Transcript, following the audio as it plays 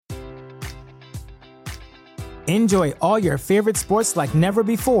Enjoy all your favorite sports like never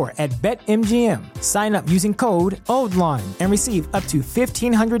before at BetMGM. Sign up using code OldLine and receive up to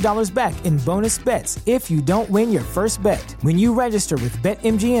 $1,500 back in bonus bets if you don't win your first bet. When you register with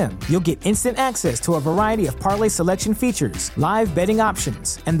BetMGM, you'll get instant access to a variety of parlay selection features, live betting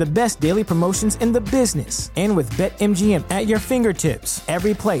options, and the best daily promotions in the business. And with BetMGM at your fingertips,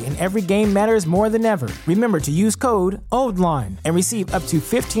 every play and every game matters more than ever. Remember to use code OldLine and receive up to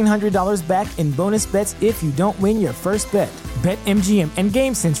 $1,500 back in bonus bets if you don't win your first bet. BetMGM and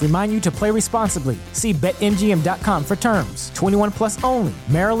GameSense remind you to play responsibly. See BetMGM.com for terms. 21 plus only.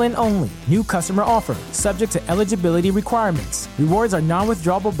 Maryland only. New customer offer. Subject to eligibility requirements. Rewards are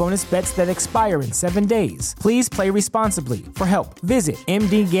non-withdrawable bonus bets that expire in 7 days. Please play responsibly. For help, visit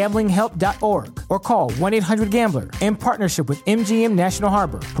mdgamblinghelp.org or call 1-800-GAMBLER in partnership with MGM National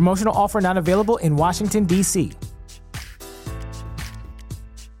Harbor. Promotional offer not available in Washington, D.C.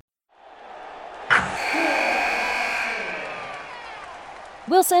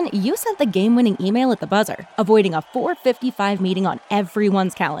 Wilson, you sent the game-winning email at the buzzer, avoiding a 4:55 meeting on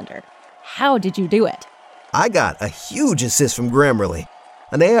everyone's calendar. How did you do it? I got a huge assist from Grammarly,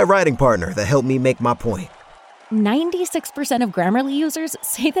 an AI writing partner that helped me make my point. 96% of Grammarly users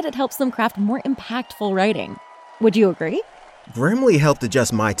say that it helps them craft more impactful writing. Would you agree? Grammarly helped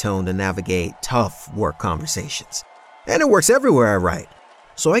adjust my tone to navigate tough work conversations. And it works everywhere I write,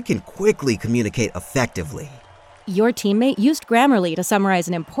 so I can quickly communicate effectively. Your teammate used Grammarly to summarize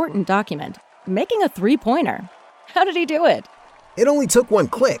an important document, making a 3-pointer. How did he do it? It only took one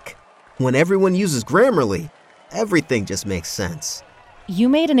click. When everyone uses Grammarly, everything just makes sense. You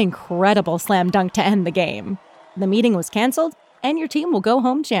made an incredible slam dunk to end the game. The meeting was canceled, and your team will go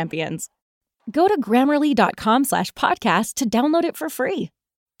home champions. Go to Grammarly.com/podcast to download it for free.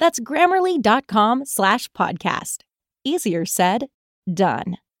 That's Grammarly.com/podcast. Easier said,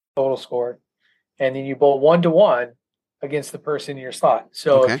 done. Total score. And then you bowl 1-1 against the person in your slot.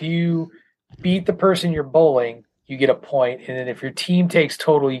 So if you beat the person you're bowling, you get a point. And then if your team takes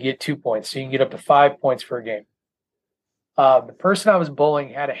total, you get 2 points. So you can get up to 5 points for a game. The person I was bowling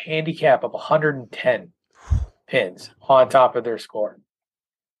had a handicap of 110 pins on top of their score.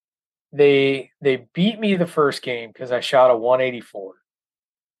 They beat me the first game because I shot a 184.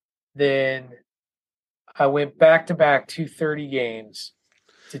 Then I went back-to-back 230 games.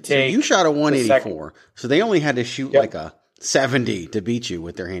 So you shot a 184, so they only had to shoot like a 70 to beat you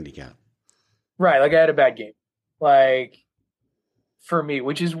with their handicap. Right, like I had a bad game. Like, for me,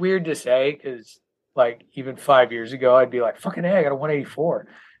 which is weird to say, because, like, even 5 years ago, I'd be like, fucking A, I got a 184.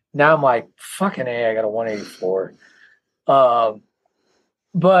 Now I'm like, fucking A, I got a 184.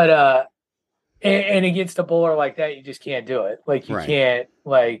 And against a bowler like that, you just can't do it. Like, you can't,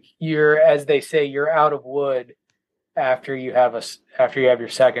 like, you're, as they say, you're out of wood after you have your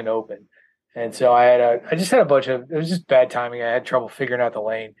second open. And so I just had a bunch of, it was just bad timing. I had trouble figuring out the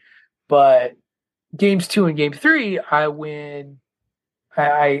lane. But games 2 and game 3, I win.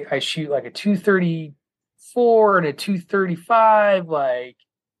 I shoot like a 234 and a 235, like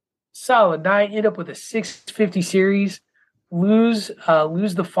solid night. End up with a 650 series. Lose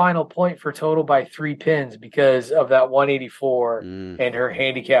the final point for total by 3 pins because of that 184 and her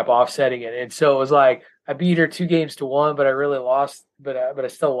handicap offsetting it. And so it was like I beat her 2-1, but I really lost. But I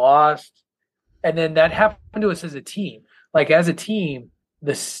still lost. And then that happened to us as a team. Like as a team,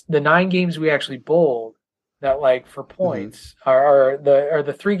 the 9 games we actually bowled that like for points are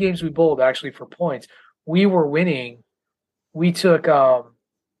the 3 games we bowled actually for points. We were winning. We took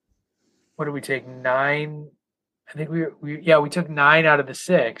what did we take 9? I think we took 9 out of the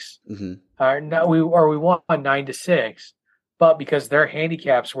 6. We won 9-6, but because their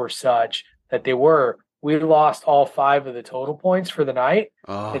handicaps were such that we lost all 5 of the total points for the night,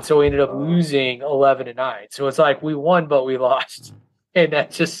 and so we ended up losing 11-9. So it's like we won, but we lost, and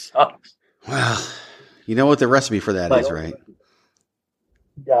that just sucks. Well, you know what the recipe for that is, right?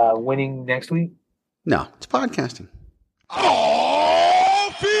 Winning next week? No, it's podcasting.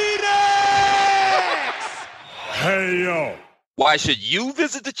 Hey, yo. Why should you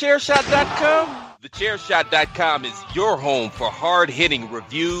visit thechairshot.com? Thechairshot.com is your home for hard-hitting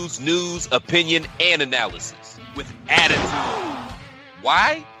reviews, news, opinion, and analysis with attitude.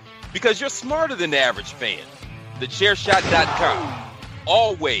 Why? Because you're smarter than the average fan. Thechairshot.com.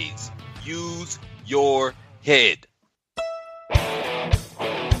 Always use your head.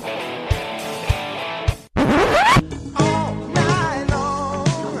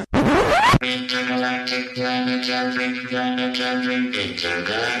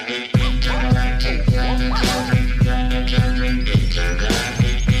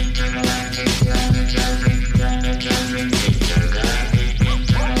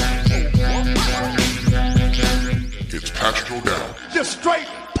 Patrick O'Dowd. You straight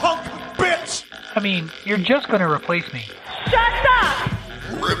punk bitch! I mean, you're just going to replace me. Shut up!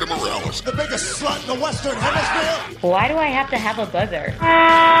 Randy Morales. The biggest slut in the Western Hemisphere. Why do I have to have a buzzer?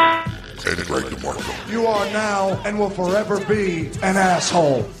 And Greg DeMarco. You are now and will forever be an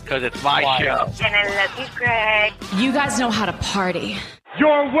asshole. Because it's my show. And I love you, Greg. You guys know how to party.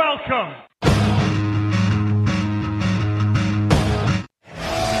 You're welcome.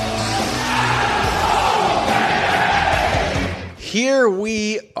 Here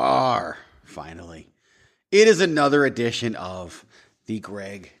we are, finally. It is another edition of the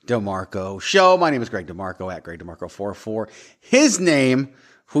Greg DeMarco Show. My name is Greg DeMarco at Greg DeMarco44. His name,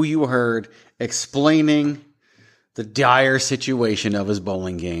 who you heard explaining the dire situation of his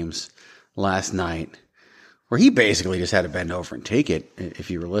bowling games last night, where he basically just had to bend over and take it,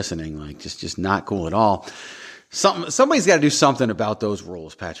 if you were listening. Like, just not cool at all. Somebody's got to do something about those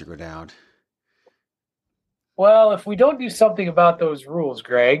rules, Patrick O'Dowd. Well, if we don't do something about those rules,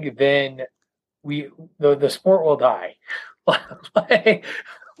 Greg, then the sport will die.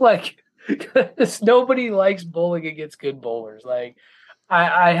 like, nobody likes bowling against good bowlers. Like,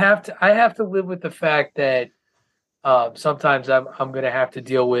 I have to live with the fact that sometimes I'm going to have to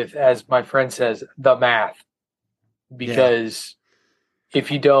deal with, as my friend says, the math, because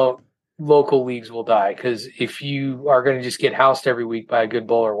if you don't, local leagues will die. Because if you are going to just get housed every week by a good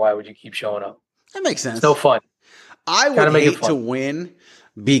bowler, why would you keep showing up? That makes sense. It's no fun. I would hate to win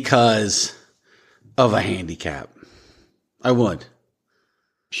because of a handicap. I would.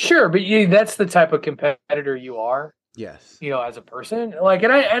 Sure, but that's the type of competitor you are. Yes. As a person. Like,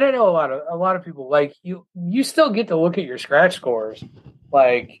 and I know a lot of people, like, you still get to look at your scratch scores,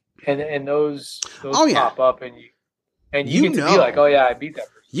 like, and those pop up, and you get to be like, oh yeah, I beat that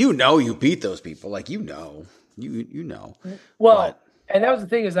person. You beat those people. Like, you know. Well, and that was the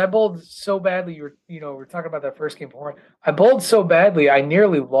thing, is I bowled so badly. We're talking about that first game before. I bowled so badly, I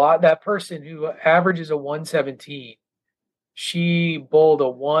nearly lost. That person who averages a 117, she bowled a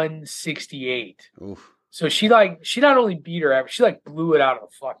 168. Oof. So she not only beat her average, she blew it out of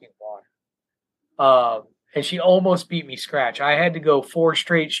the fucking water. And she almost beat me scratch. I had to go 4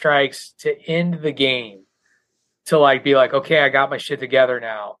 straight strikes to end the game to be like, okay, I got my shit together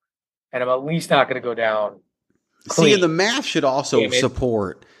now, and I'm at least not going to go down clean. See, and the math should also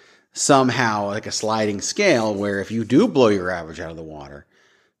support somehow like a sliding scale where if you do blow your average out of the water,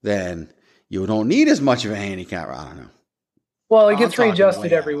 then you don't need as much of a handicap. I don't know. Well, it gets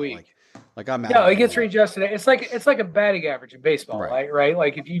readjusted every week. It gets readjusted. It's like a batting average in baseball, right?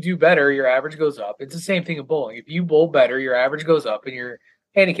 Like, if you do better, your average goes up. It's the same thing in bowling. If you bowl better, your average goes up and your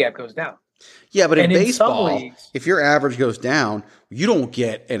handicap goes down. Yeah, but in baseball, if your average goes down, you don't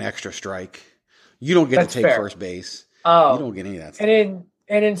get an extra strike. You don't get to take first base. You don't get any of that stuff. And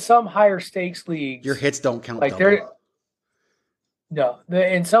in some higher stakes leagues, your hits don't count.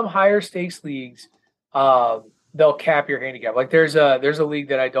 In some higher stakes leagues, they'll cap your handicap. Like, there's a league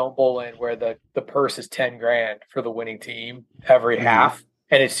that I don't bowl in where the purse is $10,000 for the winning team every half,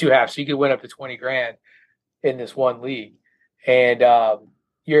 and it's 2 halves, so you could win up to $20,000 in this one league, and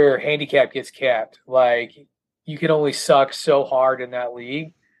your handicap gets capped. Like, you can only suck so hard in that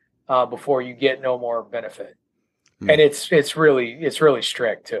league before you get no more benefit, and it's really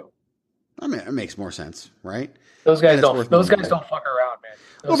strict too. I mean, it makes more sense, right? Those guys don't fuck around, man.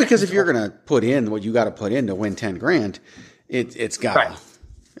 Because if you're going to put in what you got to put in to win $10,000, it's got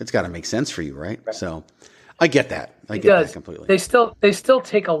to make sense for you, right? So I get that. I get that completely. They still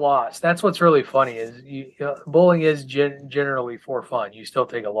take a loss. That's what's really funny is bowling is generally for fun. You still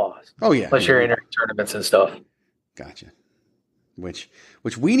take a loss. Oh yeah, unless you're entering tournaments and stuff. Gotcha. Which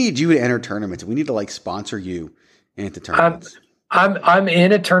we need you to enter tournaments. We need to sponsor you into tournaments. I'm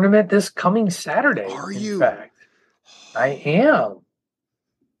in a tournament this coming Saturday. Are you? In fact, I am.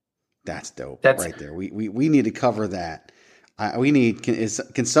 That's dope. Right there. We need to cover that.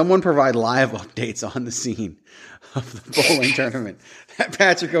 Can someone provide live updates on the scene of the bowling tournament that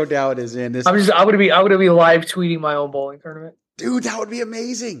Patrick O'Dowd is in? I'm gonna be live tweeting my own bowling tournament. Dude, that would be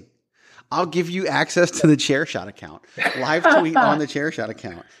amazing. I'll give you access to the Chair Shot account. Live tweet on the Chair Shot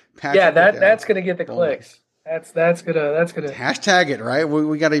account. Patrick that's gonna get the clicks. That's gonna hashtag it, right?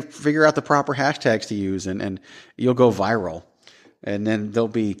 We got to figure out the proper hashtags to use, and you'll go viral. And then there'll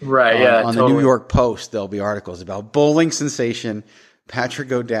be on the New York Post, there'll be articles about bowling sensation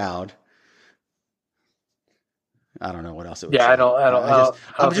Patrick O'Dowd. I don't know what else it would say.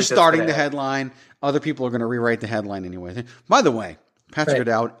 I'm just starting the headline. Other people are going to rewrite the headline anyway. By the way, Patrick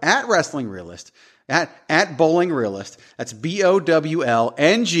O'Dowd at Wrestling Realist, at Bowling Realist. That's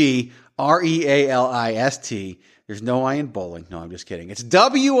BOWLNGREALIST. There's no I in bowling. No, I'm just kidding. It's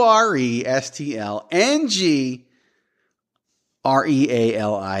WRESTLNG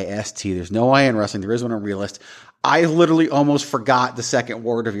Realist. There's no I in wrestling. There is one on Realist. I literally almost forgot the second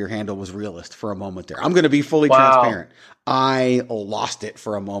word of your handle was Realist for a moment there. I'm going to be fully transparent. I lost it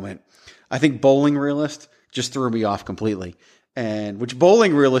for a moment. I think Bowling Realist just threw me off completely. And which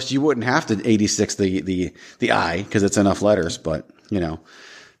Bowling Realist, you wouldn't have to 86 the I because it's enough letters, but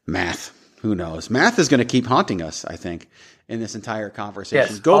math, who knows? Math is going to keep haunting us, I think, in this entire conversation.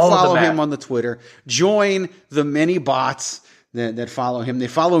 Yes, go follow him on the Twitter. Join the many bots that follow him. They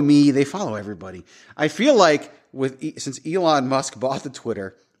follow me. They follow everybody. I feel like since Elon Musk bought the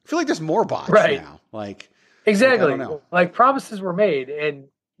Twitter, I feel like there's more bots now. Exactly. Like promises were made and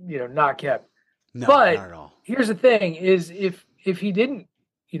not kept. No, but not at all. Here's the thing: is if he didn't,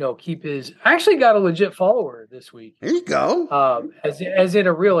 keep his. I actually got a legit follower this week. There you go. As in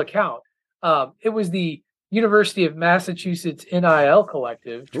a real account. It was the University of Massachusetts NIL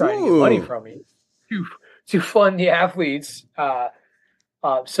Collective trying to get money from me to fund the athletes.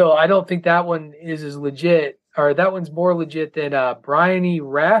 So I don't think that one is as legit, or that one's more legit than Bryony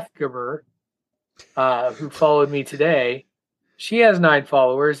Rathgeber, who followed me today. She has 9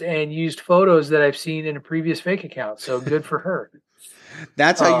 followers and used photos that I've seen in a previous fake account. So good for her.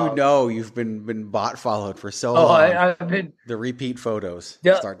 That's how you've been bot followed for so long. I've been the repeat photos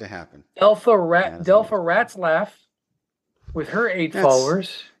start to happen. Delpha Ratzlaff with her 8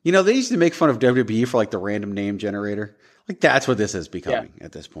 followers. They used to make fun of WWE for like the random name generator. Like that's what this is becoming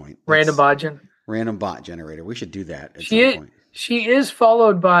at this point. Random bot generator. We should do that at some point. She is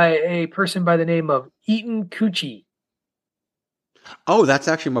followed by a person by the name of Eaton Coochie. Oh, that's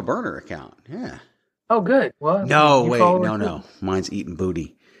actually my burner account. Yeah. Oh, good. Well, no. Mine's Eating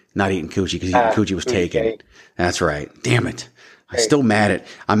Booty, not Eating Coochie because Eating Coochie was taken. That's right. Damn it. I'm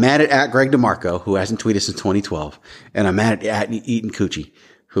mad at Greg DeMarco, who hasn't tweeted since 2012. And I'm mad at Eating Coochie,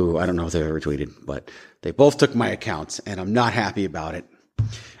 who I don't know if they've ever tweeted, but they both took my accounts and I'm not happy about it.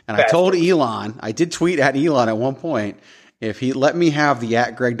 And I told Elon, I did tweet at Elon at one point, if he let me have the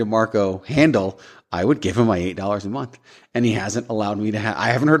at Greg DeMarco handle, I would give him my $8 a month. And he hasn't allowed me to I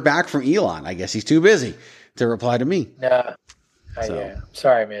haven't heard back from Elon. I guess he's too busy to reply to me. No. Yeah.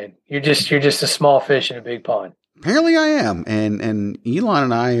 Sorry, man. You're just a small fish in a big pond. Apparently I am. And Elon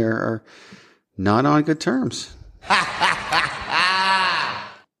and I are not on good terms.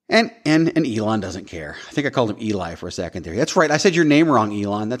 And Elon doesn't care. I think I called him Eli for a second there. That's right. I said your name wrong,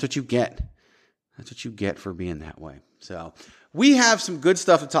 Elon. That's what you get. That's what you get for being that way. So we have some good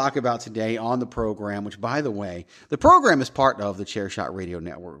stuff to talk about today on the program, which, by the way, the program is part of the Chairshot Radio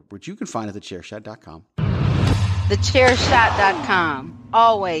Network, which you can find at thechairshot.com. Thechairshot.com.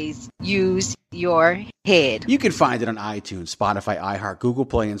 Always use your head. You can find it on iTunes, Spotify, iHeart, Google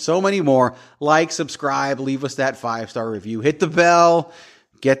Play, and so many more. Like, subscribe, leave us that 5-star review, hit the bell,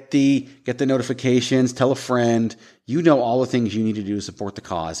 get the notifications, tell a friend. You know all the things you need to do to support the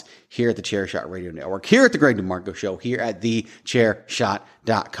cause here at the Chairshot Radio Network, here at the Greg DeMarco Show, here at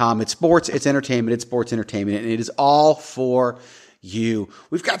thechairshot.com. It's sports, it's entertainment, it's sports entertainment, and it is all for you.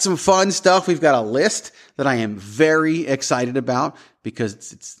 We've got some fun stuff. We've got a list that I am very excited about because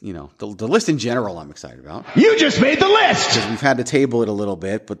it's the list in general I'm excited about. You just made the list! Because we've had to table it a little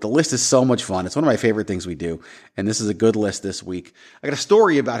bit, but the list is so much fun. It's one of my favorite things we do, and this is a good list this week. I got a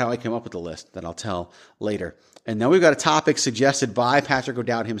story about how I came up with the list that I'll tell later. And then we've got a topic suggested by Patrick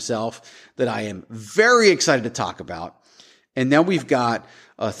O'Dowd himself that I am very excited to talk about. And then we've got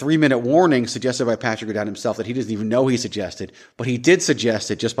a 3-minute warning suggested by Patrick O'Dowd himself that he doesn't even know he suggested, but he did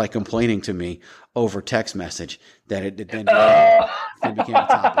suggest it just by complaining to me over text message that it then became a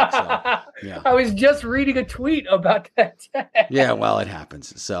topic. So, yeah. I was just reading a tweet about that. Yeah, well, it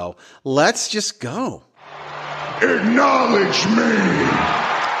happens. So let's just go. Acknowledge me.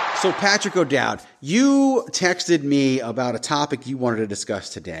 So Patrick O'Dowd, you texted me about a topic you wanted to discuss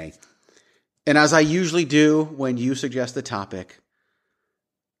today. And as I usually do when you suggest the topic,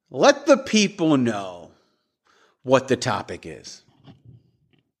 let the people know what the topic is.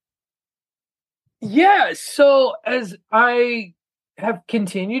 Yeah, so as I have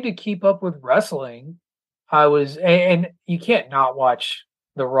continued to keep up with wrestling, and you can't not watch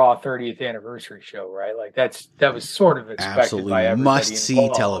the Raw 30th anniversary show, right? Like that was sort of expected by everybody. Must-see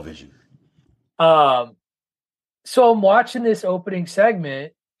television. So I'm watching this opening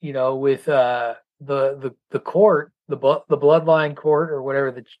segment, with the court, the bloodline court, or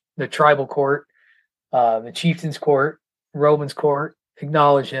whatever, the tribal court, the chieftain's court, Roman's court,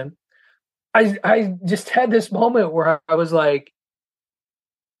 acknowledge him. I just had this moment where I was like,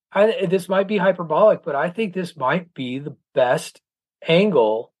 this might be hyperbolic, but I think this might be the best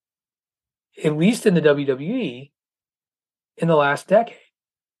angle, at least in the WWE, in the last decade.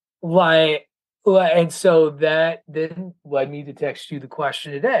 Like, And so that then led me to text you the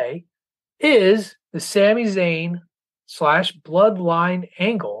question today: is the Sami Zayn / Bloodline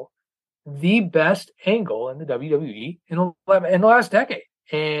angle the best angle in the WWE in the last decade?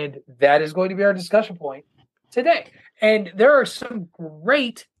 And that is going to be our discussion point today. And there are some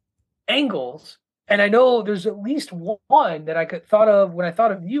great angles, and I know there's at least one that I could thought of when I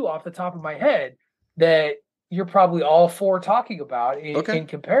thought of you off the top of my head that you're probably all for talking about in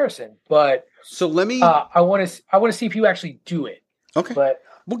comparison. But so let me. I want to see if you actually do it. Okay, but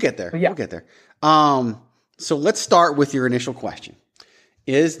we'll get there. Yeah. We'll get there. So let's start with your initial question: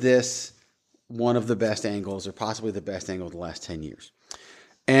 is this one of the best angles, or possibly the best angle of the last 10 years?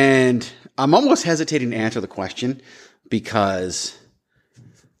 And I'm almost hesitating to answer the question because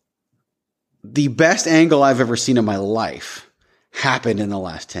the best angle I've ever seen in my life happened in the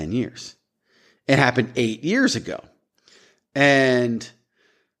last 10 years. It happened 8 years ago. And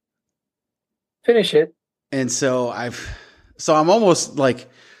finish it. And so I'm almost like,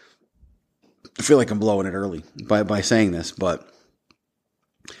 I feel like I'm blowing it early by saying this, but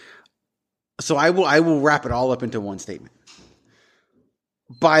so I will wrap it all up into one statement.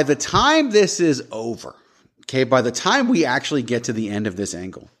 By the time this is over, okay, by the time we actually get to the end of this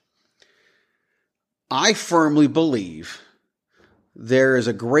angle, I firmly believe there is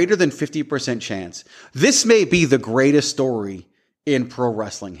a greater than 50% chance this may be the greatest story in pro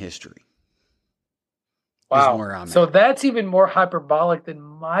wrestling history. Wow. So that's even more hyperbolic than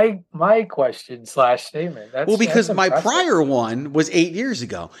my question / statement. Well, because my prior one was 8 years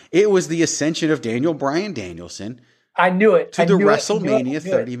ago. It was the ascension of Daniel Bryan Danielson. I knew it. To the WrestleMania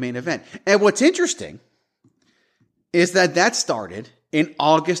 30 main event. And what's interesting is that started in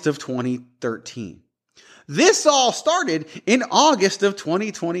August of 2013. This all started in August of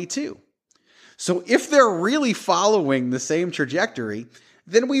 2022. So if they're really following the same trajectory,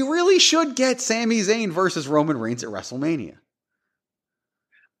 then we really should get Sami Zayn versus Roman Reigns at WrestleMania.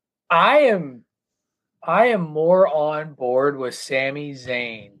 I am more on board with Sami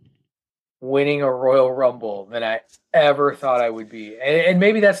Zayn winning a Royal Rumble than I ever thought I would be. And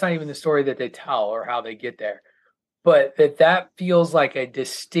maybe that's not even the story that they tell or how they get there. But that feels like a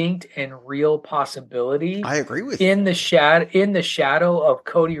distinct and real possibility. I agree with you. In the shadow of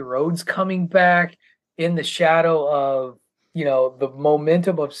Cody Rhodes coming back, in the shadow of, the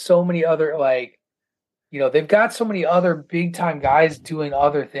momentum of so many other, they've got so many other big time guys doing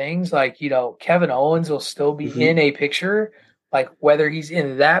other things. Kevin Owens will still be in a picture. Whether he's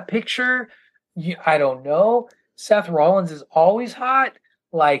in that picture, I don't know. Seth Rollins is always hot.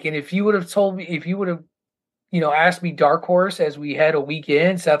 And if you would have asked me dark horse as we had a week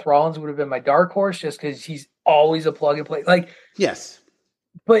in, Seth Rollins would have been my dark horse just because he's always a plug and play. Yes.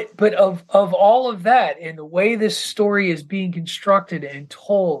 But of all of that, and the way this story is being constructed and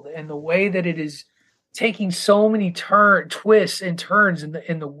told, and the way that it is taking so many twists and turns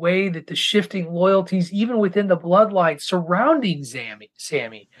in the way that the shifting loyalties, even within the bloodline surrounding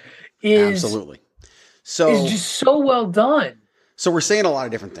Sami, is absolutely is just so well done. So we're saying a lot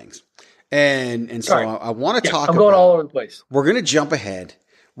of different things, and so I want to talk. I'm going all over the place. We're going to jump ahead.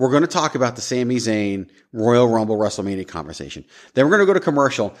 We're going to talk about the Sami Zayn Royal Rumble WrestleMania conversation. Then we're going to go to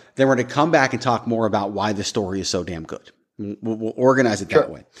commercial. Then we're going to come back and talk more about why this story is so damn good. We'll organize it that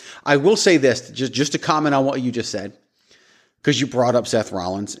way. I will say this, just to comment on what you just said, because you brought up Seth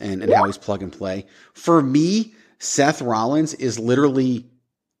Rollins and how he's plug and play. For me, Seth Rollins is literally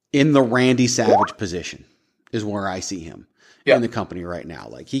in the Randy Savage position, is where I see him in the company right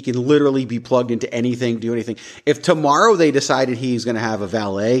now. He can literally be plugged into anything, do anything. If tomorrow they decided he's going to have a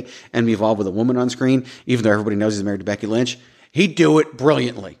valet and be involved with a woman on screen, even though everybody knows he's married to Becky Lynch, he'd do it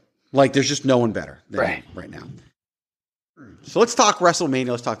brilliantly. There's just no one better than him right now. So let's talk WrestleMania.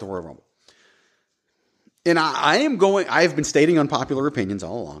 Let's talk the Royal Rumble. And I've been stating unpopular opinions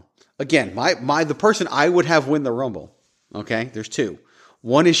all along. Again, the person I would have win the Rumble, okay, there's two.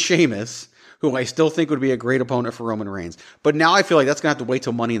 One is Sheamus, who I still think would be a great opponent for Roman Reigns. But now I feel like that's going to have to wait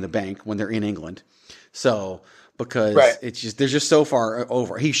till Money in the Bank when they're in England. So, because they're just so far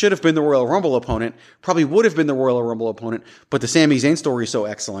over. He should have been the Royal Rumble opponent, probably would have been the Royal Rumble opponent, but the Sami Zayn story is so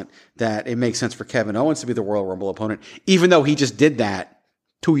excellent that it makes sense for Kevin Owens to be the Royal Rumble opponent, even though he just did that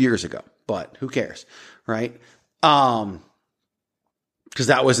 2 years ago. But who cares, right? Because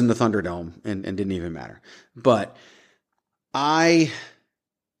that was in the Thunderdome and didn't even matter. But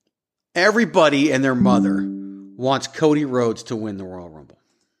everybody and their mother wants Cody Rhodes to win the Royal Rumble.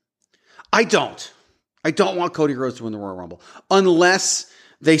 I don't want Cody Rhodes to win the Royal Rumble unless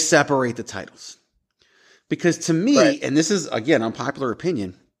they separate the titles. Because to me, and this is, again, unpopular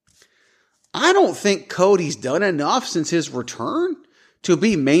opinion, I don't think Cody's done enough since his return to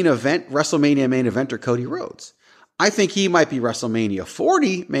be WrestleMania main eventer Cody Rhodes. I think he might be WrestleMania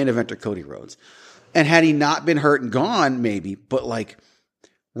 40 main eventer Cody Rhodes. And had he not been hurt and gone, maybe. But like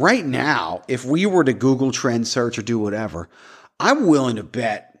right now, if we were to Google trend search or do whatever, I'm willing to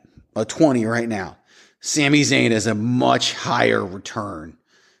bet a 20 right now. Sami Zayn has a much higher return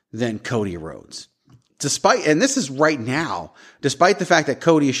than Cody Rhodes. And this is right now, despite the fact that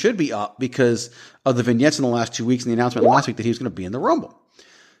Cody should be up because of the vignettes in the last 2 weeks and the announcement last week that he was going to be in the Rumble.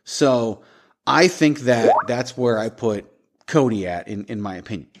 So I think that that's where I put Cody at, in my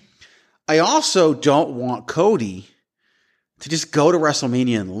opinion. I also don't want Cody to just go to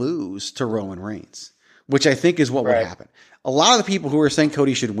WrestleMania and lose to Roman Reigns, which I think is what would happen. A lot of the people who are saying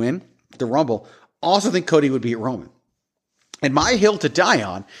Cody should win the Rumble also think Cody would beat Roman. And my hill to die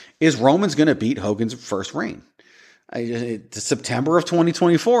on is Roman's going to beat Hogan's first reign. September of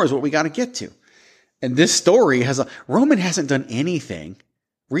 2024 is what we got to get to. And this story Roman hasn't done anything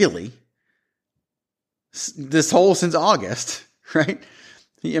really since August, right?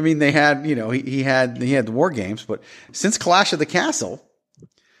 I mean, they had, he had the War Games, but since Clash of the Castle,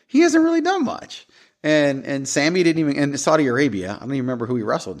 he hasn't really done much. And Sammy didn't even, in Saudi Arabia, I don't even remember who he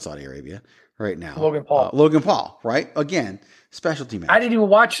wrestled in Saudi Arabia right now. Logan Paul. Logan Paul, right? Again, specialty match. I didn't even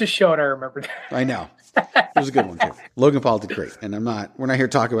watch the show and I remember that. I know. It was a good one too. Logan Paul did great. And we're not here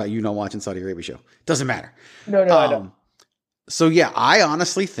talking about you not watching Saudi Arabia show. Doesn't matter. No, I don't. So yeah, I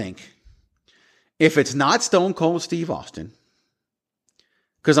honestly think if it's not Stone Cold Steve Austin,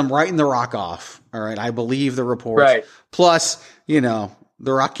 because I'm writing The Rock off. All right. I believe the reports. Right. Plus, The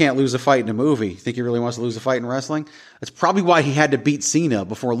Rock can't lose a fight in a movie. Think he really wants to lose a fight in wrestling? That's probably why he had to beat Cena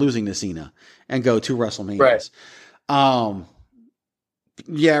before losing to Cena and go to WrestleMania. Right.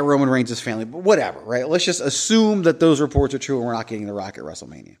 Yeah, Roman Reigns' family, but whatever, right? Let's just assume that those reports are true and we're not getting The Rock at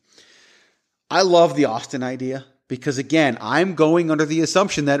WrestleMania. I love the Austin idea because, again, I'm going under the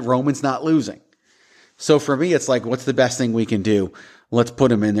assumption that Roman's not losing. So for me, it's like, what's the best thing we can do? Let's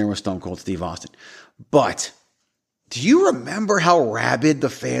put him in there with Stone Cold Steve Austin. But do you remember how rabid the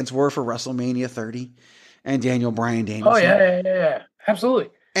fans were for WrestleMania 30 and Daniel Bryan Danielson? Oh, yeah. Absolutely.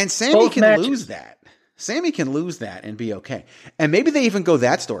 And Sammy can lose that. Sammy can lose that and be okay. And maybe they even go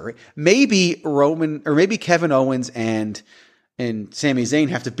that story. Maybe Roman or maybe Kevin Owens and Sami Zayn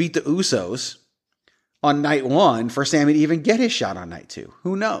have to beat the Usos on night 1 for Sammy to even get his shot on night 2.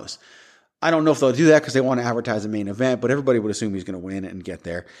 Who knows? I don't know if they'll do that because they want to advertise the main event, but everybody would assume he's going to win and get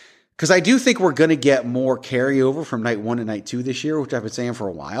there. Because I do think we're going to get more carryover from night 1 to night 2 this year, which I've been saying for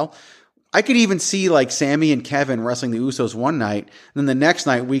a while. I could even see like Sammy and Kevin wrestling the Usos one night, and then the next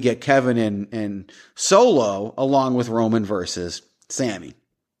night we get Kevin and Solo along with Roman versus Sammy.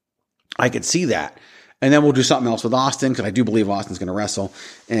 I could see that. And then we'll do something else with Austin, because I do believe Austin's going to wrestle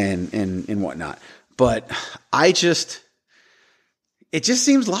and whatnot. But it just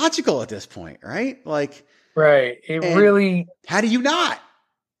seems logical at this point, right? Like, right. Really. How do you not?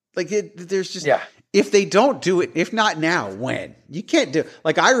 Like, there's just, if they don't do it, if not now, when? You can't do,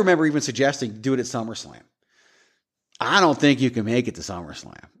 like, I remember even suggesting do it at SummerSlam. I don't think you can make it to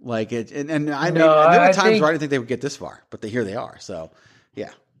SummerSlam. Like, there were times where I didn't think they would get this far, but here they are. So,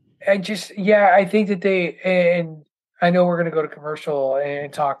 yeah. I think that and I know we're going to go to commercial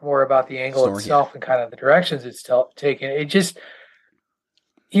and talk more about the angle itself and kind of the directions it's taken. It just,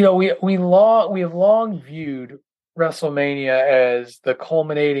 we have long viewed WrestleMania as the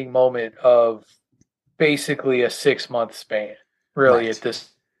culminating moment of basically a 6-month span, really. Right.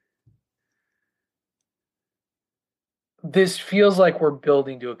 This feels like we're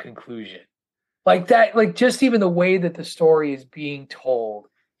building to a conclusion. Like that, like just even the way that the story is being told,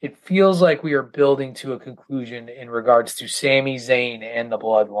 it feels like we are building to a conclusion in regards to Sami Zayn and the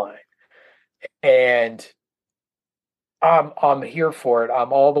Bloodline. And I'm here for it.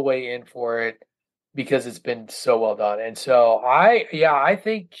 I'm all the way in for it because it's been so well done. And so I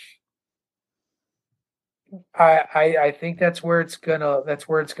think that's where it's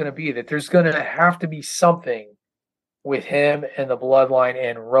gonna be. That there's gonna have to be something with him and the Bloodline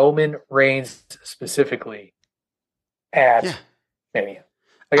and Roman Reigns specifically at Mania.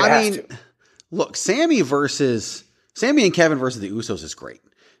 Look, Sammy and Kevin versus the Usos is great,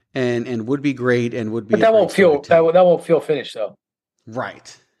 and would be great, and would be. But that won't feel finished though.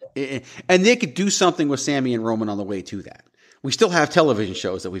 Right, and they could do something with Sammy and Roman on the way to that. We still have television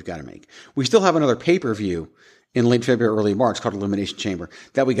shows that we've got to make. We still have another pay-per-view in late February, early March called Elimination Chamber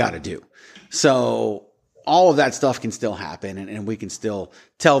that we got to do. So all of that stuff can still happen, and we can still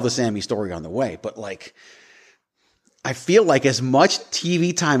tell the Sammy story on the way. But like, I feel like as much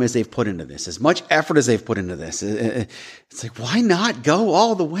TV time as they've put into this, as much effort as they've put into this, it's like, why not go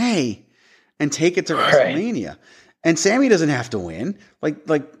all the way and take it to WrestleMania? And Sammy doesn't have to win. Like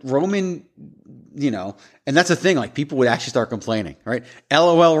Roman, and that's the thing. Like, people would actually start complaining, right?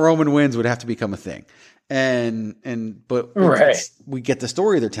 LOL, Roman wins would have to become a thing. But we get the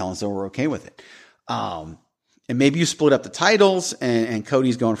story they're telling, so we're okay with it. And maybe you split up the titles, and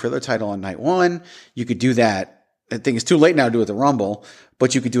Cody's going for their title on night one. You could do that. I think it's too late now to do it at the Rumble,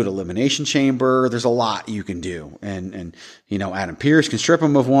 but you could do it Elimination Chamber. There's a lot you can do. And Adam Pearce can strip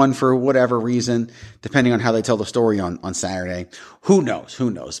him of one for whatever reason, depending on how they tell the story on Saturday. Who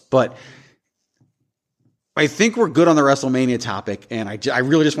knows? But I think we're good on the WrestleMania topic, and I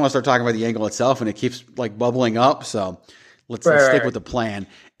really just want to start talking about the angle itself, and it keeps like bubbling up. So let's stick with the plan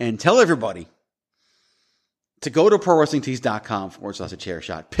and tell everybody to go to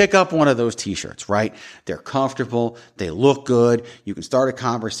ProWrestlingTees.com/chairshot. Pick up one of those t-shirts, right? They're comfortable. They look good. You can start a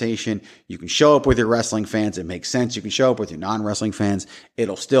conversation. You can show up with your wrestling fans. It makes sense. You can show up with your non-wrestling fans.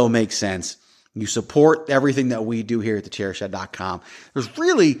 It'll still make sense. You support everything that we do here at thechairshot.com. There's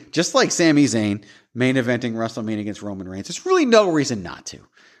really, just like Sami Zayn main eventing WrestleMania against Roman Reigns, there's really no reason not to.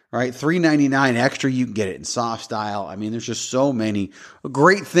 Right? $3.99 extra. You can get it in soft style. I mean, there's just so many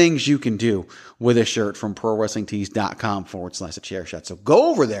great things you can do with a shirt from ProWrestlingTees.com/chairshot. So go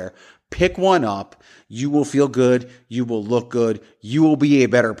over there, pick one up. You will feel good. You will look good. You will be a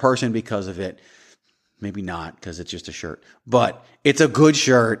better person because of it. Maybe not, because it's just a shirt, but it's a good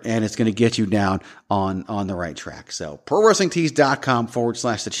shirt and it's going to get you down on the right track. So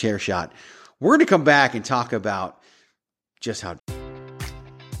ProWrestlingTees.com/chairshot. We're going to come back and talk about just how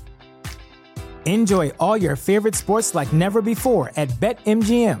Enjoy all your favorite sports like never before at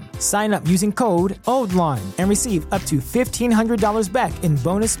BetMGM. Sign up using code OldLine and receive up to $1,500 back in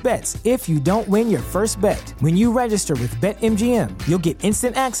bonus bets if you don't win your first bet. When you register with BetMGM, you'll get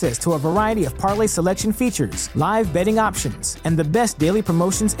instant access to a variety of parlay selection features, live betting options, and the best daily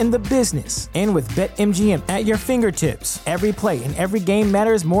promotions in the business. And with BetMGM at your fingertips, every play and every game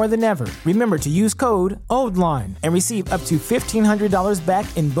matters more than ever. Remember to use code OldLine and receive up to $1,500 back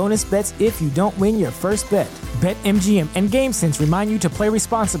in bonus bets if you don't win your first bet. BetMGM and GameSense remind you to play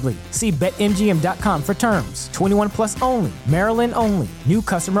responsibly. See BetMGM.com for terms. 21 plus only. Maryland only. New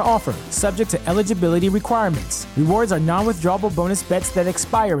customer offer. Subject to eligibility requirements. Rewards are non-withdrawable bonus bets that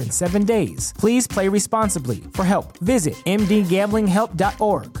expire in 7 days. Please play responsibly. For help, visit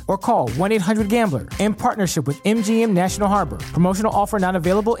mdgamblinghelp.org or call 1-800-GAMBLER in partnership with MGM National Harbor. Promotional offer not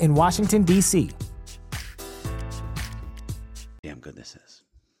available in Washington, D.C. Damn good this is.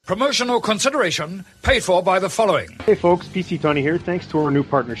 Promotional consideration paid for by the following. Hey folks, PC Tony here. Thanks to our new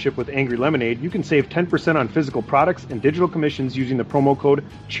partnership with Angry Lemonade, you can save 10% on physical products and digital commissions using the promo code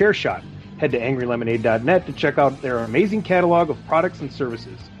ChairShot. Head to angrylemonade.net to check out their amazing catalog of products and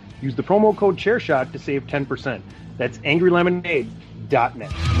services. Use the promo code ChairShot to save 10%. That's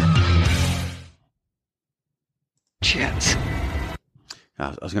angrylemonade.net. Chance.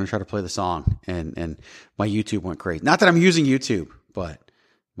 I was going to try to play the song, and my YouTube went crazy. Not that I'm using YouTube, but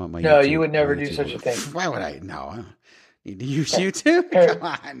no, YouTube, you would never do such a thing. Why would I? No, I don't need to use YouTube. Come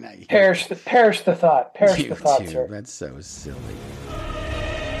on, perish the thought. Perish the thought, sir. That's so silly.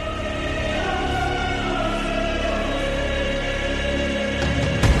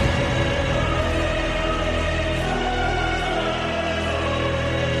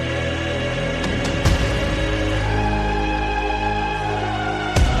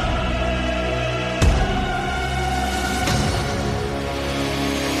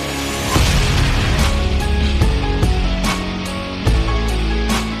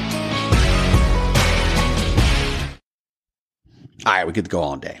 All right, we could go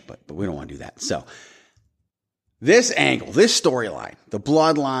all day, but we don't want to do that. So this angle, this storyline, the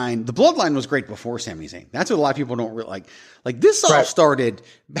bloodline was great before Sami Zayn. That's what a lot of people don't really like. Like this all started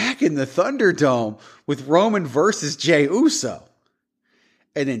back in the Thunderdome with Roman versus Jey Uso.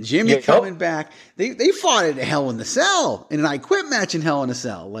 And then Jimmy coming back. They fought at Hell in the Cell in an I Quit match in Hell in a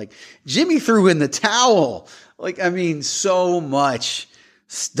Cell. Like Jimmy threw in the towel. Like, I mean, so much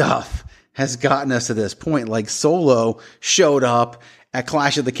stuff has gotten us to this point. Like Solo showed up at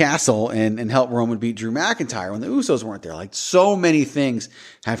Clash of the Castle and helped Roman beat Drew McIntyre when the Usos weren't there. Like so many things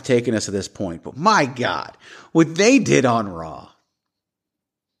have taken us to this point. But my God, what they did on Raw,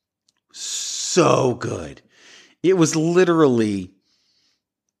 so good. It was literally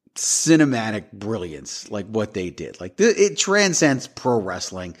cinematic brilliance, like what they did. Like it transcends pro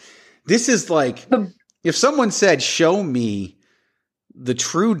wrestling. This is like, if someone said, show me the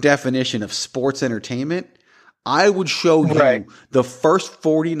true definition of sports entertainment, I would show you the first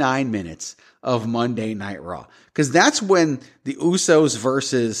 49 minutes of Monday Night Raw. Because that's when the Usos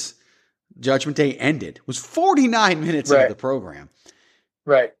versus Judgment Day ended. It was 49 minutes into the program.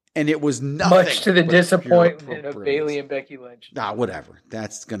 Right. And it was nothing. Much to the disappointment of Bayley and Becky Lynch. Nah, whatever.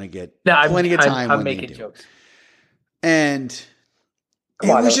 That's going to get plenty of time. I'm making jokes. And it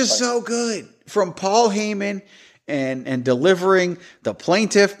was just so good. From Paul Heyman and delivering the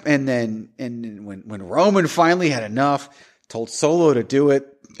plaintiff, and then when Roman finally had enough, told Solo to do it,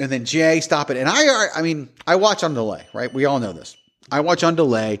 and then Jay stop it. And I watch on delay, right? We all know this. I watch on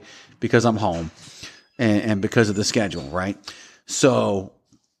delay because I'm home and because of the schedule, right? So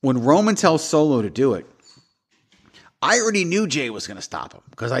when Roman tells Solo to do it, I already knew Jay was going to stop him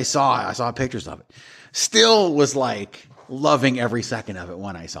because I saw pictures of it. Still was like loving every second of it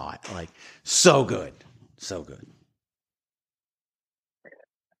when I saw it. Like, so good. So good.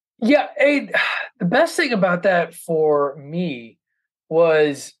 Yeah. The best thing about that for me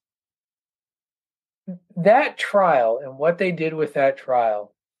was that trial, and what they did with that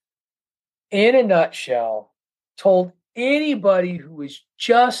trial, in a nutshell, told anybody who was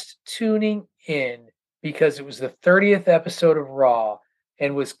just tuning in because it was the 30th episode of Raw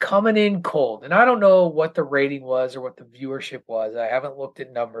and was coming in cold. And I don't know what the rating was or what the viewership was. I haven't looked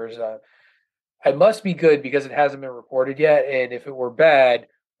at numbers. It must be good because it hasn't been reported yet. And if it were bad,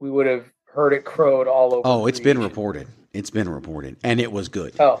 we would have heard it crowed all over. Oh, it's been reported. It's been reported. And it was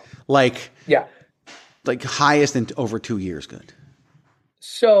good. Oh. Yeah. Like highest in over 2 years good.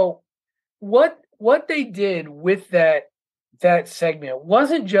 So what they did with that segment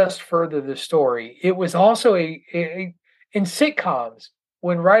wasn't just further the story. It was also in sitcoms,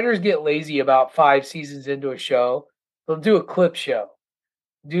 when writers get lazy about 5 seasons into a show, they'll do a clip show.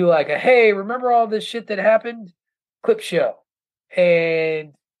 Do like a, hey, remember all this shit that happened? Clip show.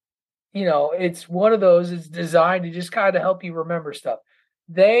 And, it's one of those, it's designed to just kind of help you remember stuff.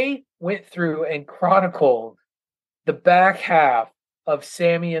 They went through and chronicled the back half of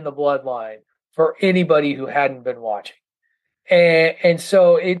Sami and the Bloodline for anybody who hadn't been watching. And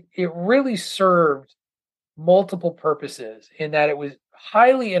so it really served multiple purposes in that it was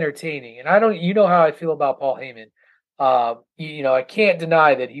highly entertaining. And how I feel about Paul Heyman. I can't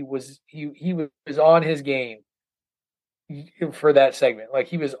deny that he was on his game for that segment. Like,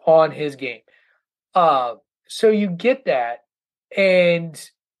 he was on his game. So you get that, and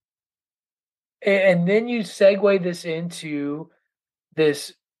then you segue this into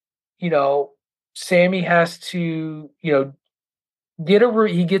this, Sami has to,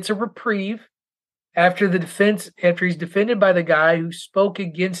 he gets a reprieve after he's defended by the guy who spoke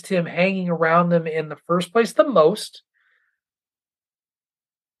against him hanging around them in the first place the most.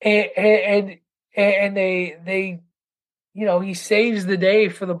 And they he saves the day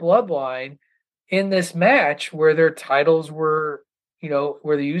for the Bloodline in this match where their titles were,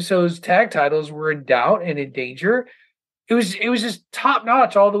 where the Usos tag titles were in doubt and in danger. It was just top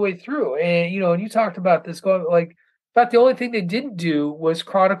notch all the way through. And, and you talked about this going about the only thing they didn't do was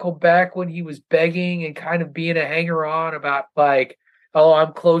chronicle back when he was begging and kind of being a hanger on about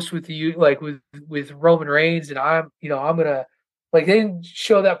I'm close with you, with Roman Reigns. And I'm going to they didn't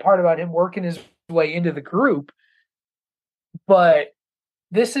show that part about him working his way into the group. But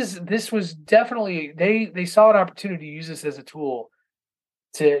this was definitely, they saw an opportunity to use this as a tool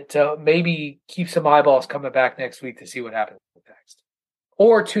to maybe keep some eyeballs coming back next week to see what happens next,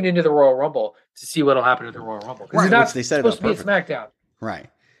 or tune into the Royal Rumble to see what'll happen at the Royal Rumble. Right, he's not supposed to be at SmackDown. Right.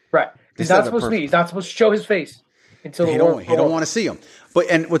 He's not supposed to be. He's not supposed to show his face until he don't want to see him.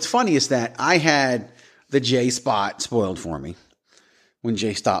 And what's funny is that I had the Jay spot spoiled for me when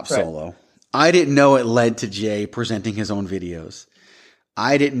Jay stopped Solo. I didn't know it led to Jay presenting his own videos.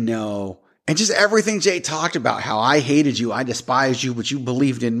 I didn't know. And just everything Jay talked about, how I hated you, I despised you, but you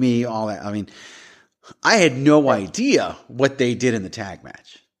believed in me, all that. I mean, I had no idea what they did in the tag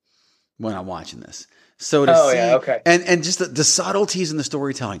match when I'm watching this. So to see, and just the subtleties in the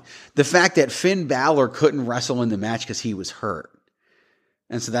storytelling, the fact that Finn Balor couldn't wrestle in the match because he was hurt.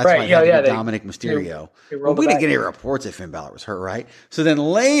 And so that's why he had Dominic Mysterio. We didn't get any reports that Finn Balor was hurt, right? So then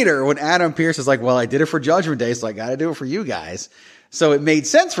later, when Adam Pearce is like, well, I did it for Judgment Day, so I got to do it for you guys. So it made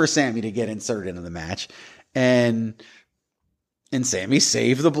sense for Sami to get inserted into the match. And Sami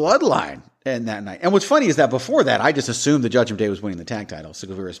saved the Bloodline in that night. And what's funny is that before that, I just assumed the Judgment Day was winning the tag titles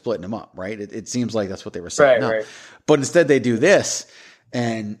because we were splitting them up, right? It seems like that's what they were setting up. Right. But instead they do this,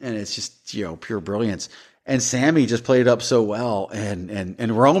 and it's just, pure brilliance. And Sami just played it up so well.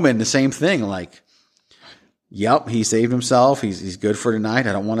 And Roman, the same thing. Like, yep, he saved himself. He's good for tonight.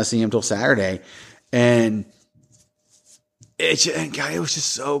 I don't want to see him till Saturday. And it was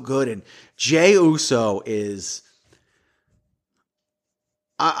just so good. And Jey Uso is,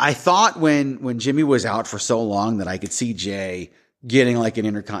 I thought when Jimmy was out for so long that I could see Jey getting like an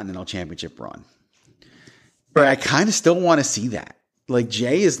Intercontinental Championship run. But I kind of still want to see that. Like,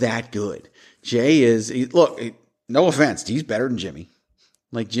 Jay is that good. Jay is, look, no offense, he's better than Jimmy.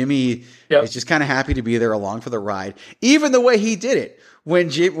 Like, Jimmy is just kind of happy to be there along for the ride. Even the way he did it.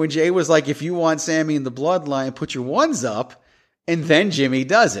 When Jay was like, if you want Sammy in the bloodline, put your ones up. And then Jimmy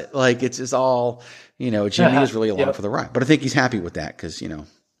does it. Like, it's just all, Jimmy is really along for the ride. But I think he's happy with that because,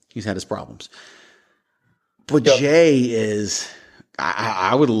 he's had his problems. But Jay is,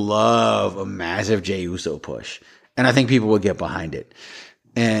 I would love a massive Jey Uso push. And I think people would get behind it.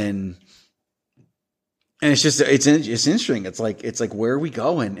 And it's just, it's interesting. It's like, where are we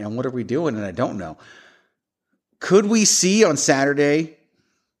going and what are we doing? And I don't know. Could we see on Saturday,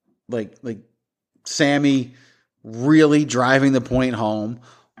 like Sammy really driving the point home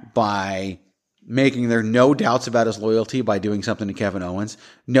by making there no doubts about his loyalty by doing something to Kevin Owens,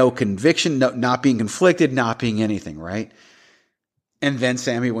 no conviction, not being conflicted, not being anything, right? And then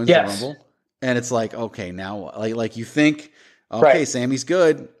Sammy wins the Rumble. And it's like, okay, now, like you think, okay, Sammy's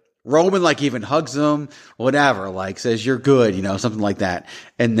good. Roman, even hugs him, whatever, says you're good, something like that.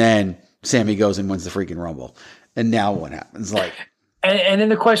 And then Sammy goes and wins the freaking Rumble. And now what happens? And then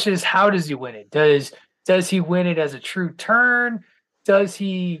the question is, how does he win it? Does he win it as a true turn? Does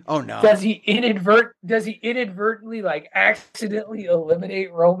he? Oh no! Does he inadvertently accidentally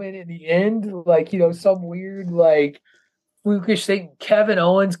eliminate Roman in the end? Some weird flukish thing. Kevin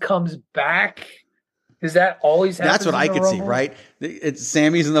Owens comes back. Does that always happen? That's what I could see, right? It's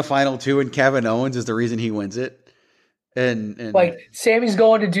Sammy's in the final two, and Kevin Owens is the reason he wins it. And Sammy's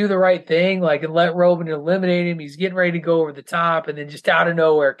going to do the right thing, and let Roman eliminate him. He's getting ready to go over the top, and then just out of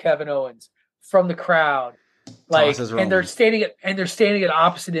nowhere, Kevin Owens from the crowd, and they're standing at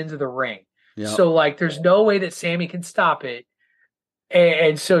opposite ends of the ring. Yep. So there's no way that Sammy can stop it,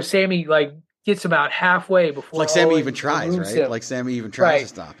 and so Sammy gets about halfway before Sammy even tries, right? Him. Sammy even tries to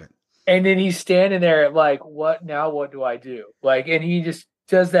stop it, and then he's standing there what now? What do I do? And he just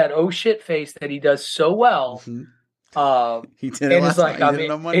does that oh shit face that he does so well. Mm-hmm. He did it last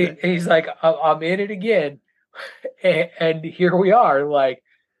night. He's like, I'm in it again, and here we are,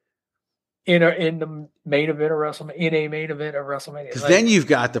 in the main event of WrestleMania. Because then you've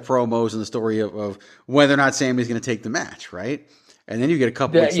got the promos and the story of whether or not Sammy's going to take the match, right? And then you get a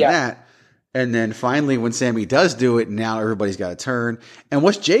couple weeks of that, and then finally, when Sammy does do it, now everybody's got to turn. And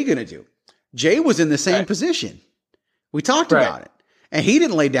what's Jay going to do? Jay was in the same position. We talked about it, and he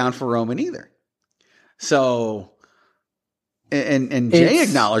didn't lay down for Roman either. So. And Jay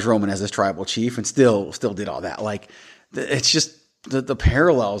acknowledged Roman as his tribal chief and still did all that. It's just the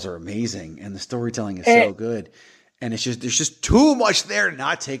parallels are amazing and the storytelling is so good. And it's just, there's just too much there to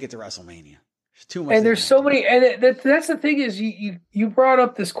not take it to WrestleMania. There's too much. And there's so many, and that's the thing is you brought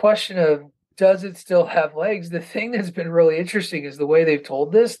up this question of, does it still have legs? The thing that's been really interesting is the way they've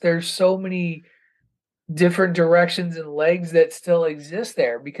told this. There's so many different directions and legs that still exist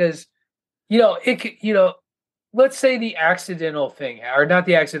there because, let's say the accidental thing, or not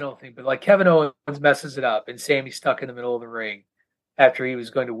the accidental thing, but Kevin Owens messes it up and Sammy's stuck in the middle of the ring after he was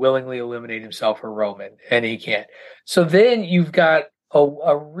going to willingly eliminate himself for Roman, and he can't. So then you've got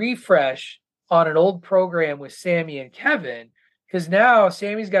a refresh on an old program with Sammy and Kevin, because now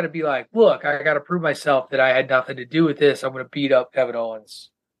Sammy's got to be like, look, I got to prove myself that I had nothing to do with this. I'm going to beat up Kevin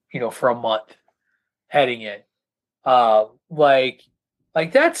Owens, for a month heading in.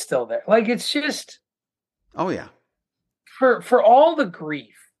 That's still there. It's just... Oh yeah. For all the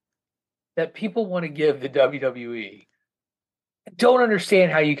grief that people want to give the WWE, I don't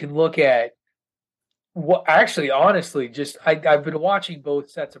understand how you can look at what actually, honestly, I've been watching both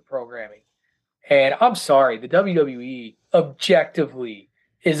sets of programming, and I'm sorry, the WWE objectively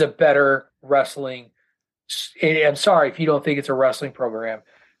is a better wrestling. I'm sorry if you don't think it's a wrestling program.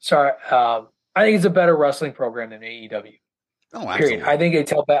 Sorry, I think it's a better wrestling program than AEW. Oh, absolutely. Period. I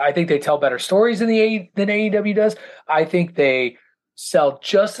think they tell better stories than AEW does. I think they sell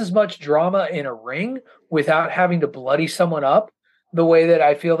just as much drama in a ring without having to bloody someone up the way that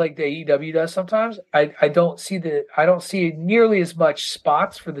I feel like the AEW does sometimes. I don't see nearly as much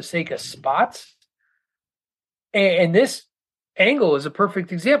spots for the sake of spots. And this angle is a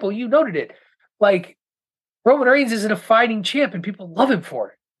perfect example. You noted it. Roman Reigns isn't a fighting champ and people love him for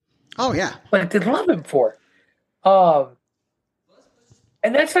it. Oh yeah. They love him for it.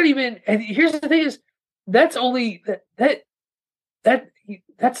 And that's not even. And here's the thing: is that's only that's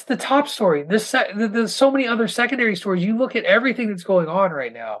the top story. There's so many other secondary stories. You look at everything that's going on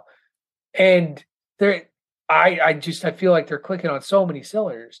right now, and I feel like they're clicking on so many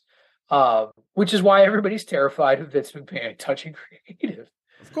cylinders, which is why everybody's terrified of Vince McMahon touching creative.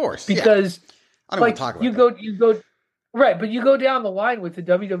 Of course, because I don't want to talk about you go right, but you go down the line with the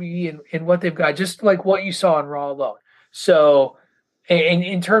WWE and what they've got, just like what you saw on Raw alone. So. And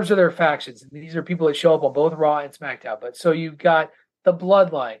in terms of their factions, these are people that show up on both Raw and SmackDown. But so you've got the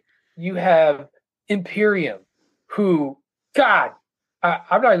Bloodline. You have Imperium, who, God,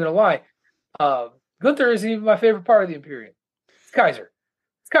 I'm not even going to lie. Gunther isn't even my favorite part of the Imperium. It's Kaiser.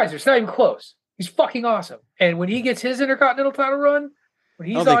 It's not even close. He's fucking awesome. And when he gets his Intercontinental title run, when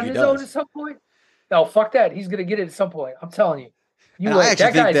he's on his own at some point, no, fuck that. He's going to get it at some point. I'm telling you. I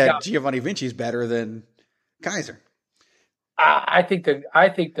actually think that Giovanni Vinci is better than Kaiser. I don't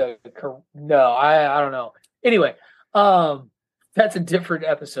know. Anyway, that's a different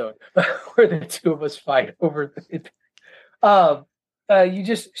episode where the two of us fight over it. Dominic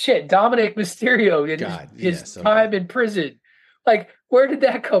Mysterio and his time in prison. Like, where did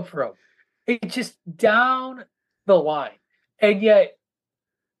that come from? It's just down the line. And yet,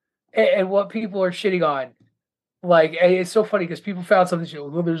 and what people are shitting on, like, it's so funny because people found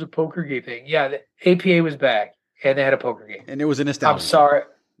something. Well, there's a poker game thing. Yeah, the APA was back and they had a poker game. And it was an establishment. I'm sorry.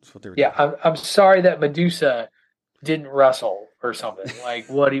 That's what they were doing. I'm sorry that Medusa didn't wrestle or something. Like,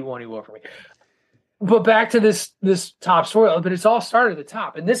 what do you want from me? But back to this top story, but it's all started at the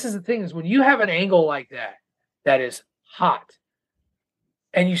top. And this is the thing, is when you have an angle like that is hot,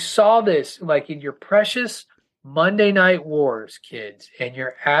 and you saw this like in your precious Monday Night Wars, kids, and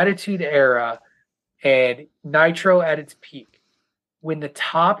your Attitude Era and Nitro at its peak, when the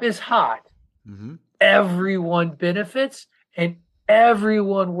top is hot, everyone benefits and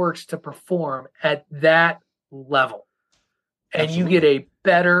everyone works to perform at that level. And Absolutely. You get a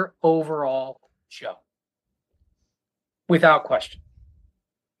better overall show. Without question.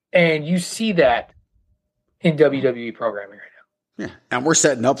 And you see that in WWE programming right now. Yeah. And we're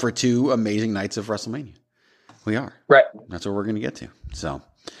setting up for 2 amazing nights of WrestleMania. We are. Right. That's what we're going to get to. So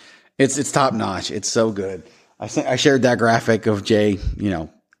it's top notch. It's so good. I shared that graphic of Jay,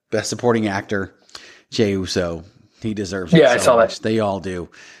 best supporting actor, Jey Uso. He deserves it. Yeah, I saw much. that. They all do.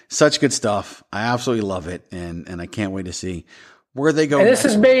 Such good stuff. I absolutely love it. And I can't wait to see where they go. And this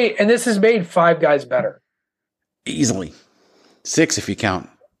has made 5 guys better. Easily. 6 if you count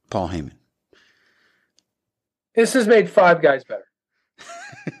Paul Heyman. This has made 5 guys better.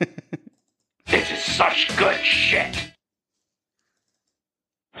 This is such good shit.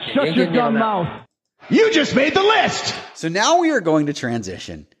 Shut your dumb mouth. You just made the list. So now we are going to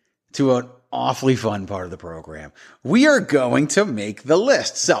transition to an awfully fun part of the program. We are going to make the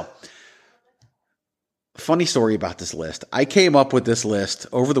list. So, funny story about this list. I came up with this list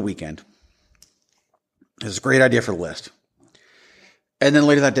over the weekend. It was a great idea for the list. And then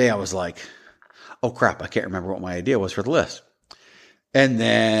later that day, I was like, oh crap, I can't remember what my idea was for the list. And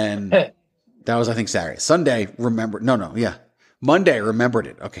then that was, I think, Saturday. Sunday, remembered. Monday, remembered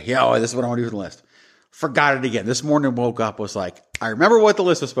it. Okay, this is what I want to do for the list. Forgot it again. This morning, woke up, was like, I remember what the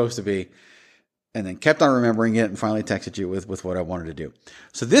list was supposed to be. And then kept on remembering it and finally texted you with what I wanted to do.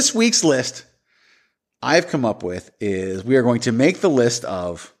 So this week's list I've come up with is we are going to make the list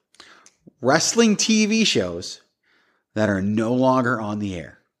of wrestling TV shows that are no longer on the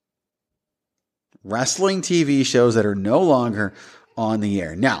air. Wrestling TV shows that are no longer on the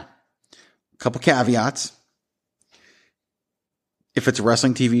air. Now, a couple caveats. If it's a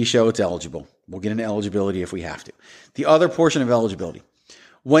wrestling TV show, it's eligible. We'll get into eligibility if we have to. The other portion of eligibility.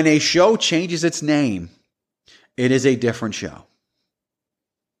 When a show changes its name, it is a different show.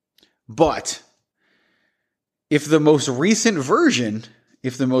 But if the most recent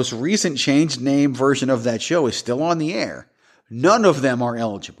changed name version of that show is still on the air, none of them are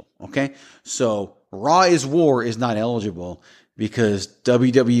eligible. Okay? So Raw is War is not eligible because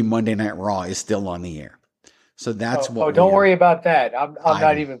WWE Monday Night Raw is still on the air. So that's what. Oh, don't worry about that. I'm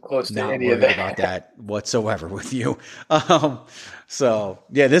not even close to any of that. Not worried about that whatsoever with you. So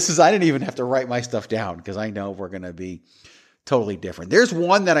yeah, I didn't even have to write my stuff down because I know we're going to be totally different. There's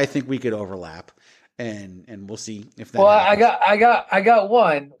one that I think we could overlap, and we'll see if that. Well, happens. I got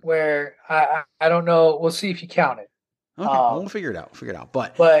one where I don't know. We'll see if you count it. Okay, we'll figure it out.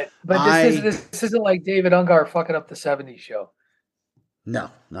 But this isn't like David Ungar fucking up the '70s show. No,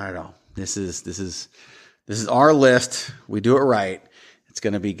 not at all. This is our list. We do it right. It's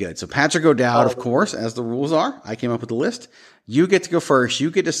going to be good. So Patrick O'Dowd, of course, as the rules are, I came up with the list. You get to go first.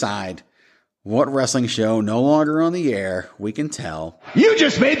 You get to decide what wrestling show no longer on the air we can tell. You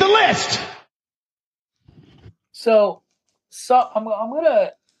just made the list. So I'm going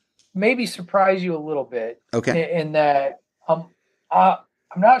to maybe surprise you a little bit. Okay. In that I'm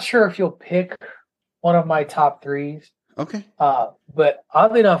not sure if you'll pick one of my top 3s. Okay. But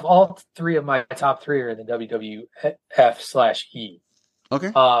oddly enough, all 3 of my top 3 are in the WWF/E. Okay.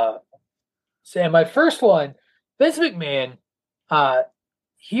 And my first one, Vince McMahon,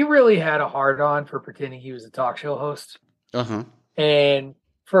 he really had a hard on for pretending he was a talk show host. Uh-huh. And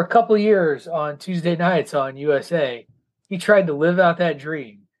for a couple of years on Tuesday nights on USA, he tried to live out that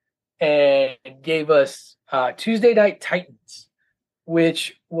dream and gave us Tuesday Night Titans,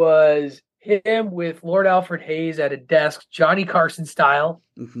 which was him with Lord Alfred Hayes at a desk, Johnny Carson style,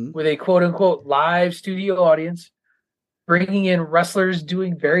 with a quote-unquote live studio audience, bringing in wrestlers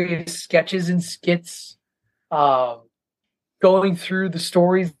doing various sketches and skits, going through the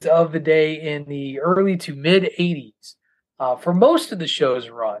stories of the day in the early to mid-'80s. For most of the show's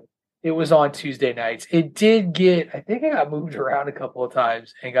run, it was on Tuesday nights. It did I think it got moved around a couple of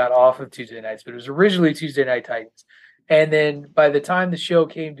times and got off of Tuesday nights, but it was originally Tuesday Night Titans. And then by the time the show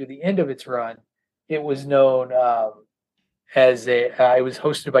came to the end of its run, it was known it was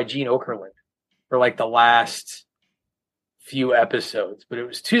hosted by Gene Okerlund for like the last few episodes, but it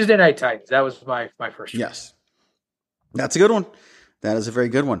was Tuesday Night Titans. That was my first. Yes. That's a good one. That is a very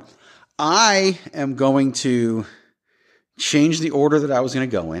good one. I am going to change the order that I was going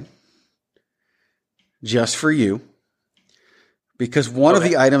to go in just for you, because one of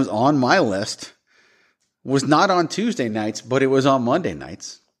the items on my list was not on Tuesday nights, but it was on Monday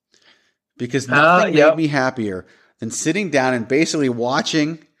nights, because nothing made me happier than sitting down and basically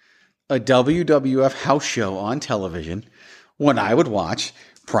watching a WWF house show on television when I would watch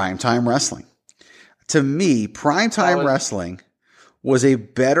Primetime Wrestling. To me, Primetime Wrestling was a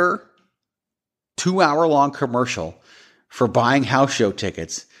better 2-hour-long commercial for buying house show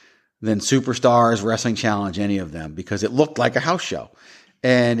tickets than Superstars, Wrestling Challenge, any of them, because it looked like a house show.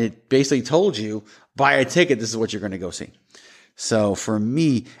 And it basically told you, buy a ticket, this is what you're going to go see. So for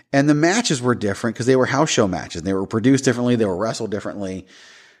me, and the matches were different because they were house show matches. They were produced differently. They were wrestled differently.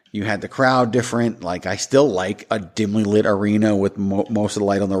 You had the crowd different. Like, I still like a dimly lit arena with most of the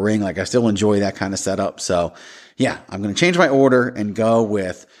light on the ring. Like, I still enjoy that kind of setup. So yeah, I'm going to change my order and go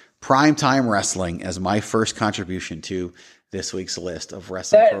with Primetime Wrestling as my first contribution to this week's list of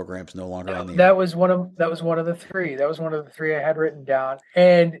wrestling programs no longer on the air. That was one of the three. That was one of the three I had written down.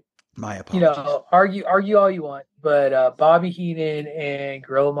 And my apologies. Argue all you want, but Bobby Heenan and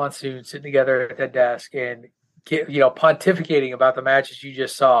Gorilla Monsoon sitting together at that desk and pontificating about the matches you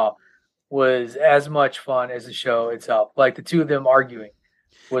just saw was as much fun as the show itself. Like, the two of them arguing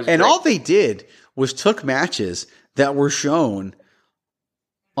was great. All they did was took matches that were shown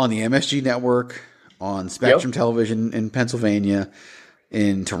on the MSG network, on Spectrum Television in Pennsylvania,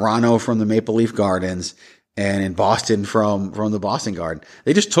 in Toronto from the Maple Leaf Gardens, and in Boston from the Boston Garden.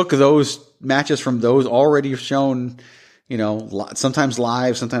 They just took those matches from those already shown, sometimes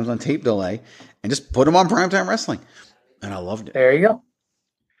live, sometimes on tape delay, and just put them on Primetime Wrestling. And I loved it. There you go.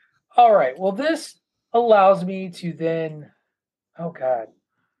 All right. Well, this allows me to then, oh God.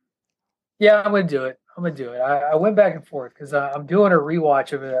 Yeah, I'm going to do it. I went back and forth because I'm doing a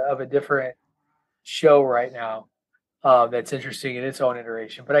rewatch of a different show right now that's interesting in its own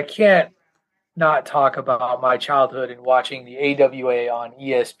iteration. But I can't not talk about my childhood and watching the AWA on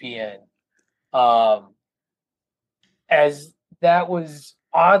ESPN. As that was,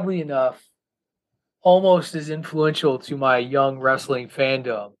 oddly enough, almost as influential to my young wrestling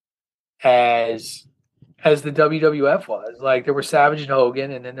fandom as the WWF was. Like, there were Savage and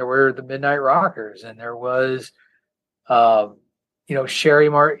Hogan, and then there were the Midnight Rockers, and there was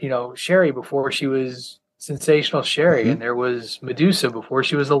Sherry before she was Sensational Sherry, and there was Medusa before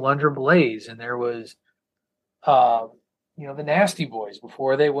she was the Lundgren Blaze, and there was the Nasty Boys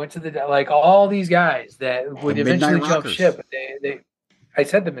before they went to the, like, all these guys that would eventually jump ship. But I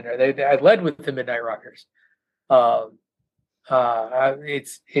said the Midnight. I led with the Midnight Rockers.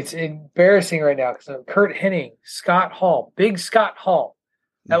 It's embarrassing right now because Kurt Hennig, Scott Hall, Big Scott Hall.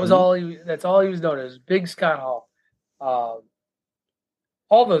 That's all he was known as, Big Scott Hall.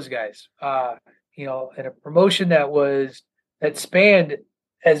 All those guys, in a promotion that spanned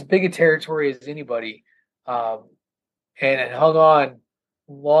as big a territory as anybody, and it hung on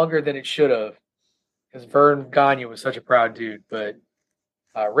longer than it should have because Vern Gagne was such a proud dude. But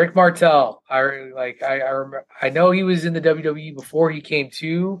Rick Martel, I know he was in the WWE before he came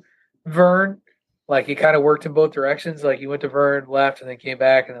to Vern. Like, he kind of worked in both directions. Like, he went to Vern, left, and then came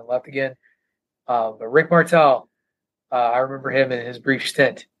back, and then left again. But Rick Martel, I remember him in his brief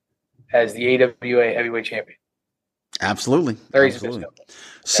stint as the AWA heavyweight champion. Absolutely.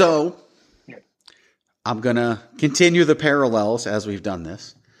 So I'm going to continue the parallels as we've done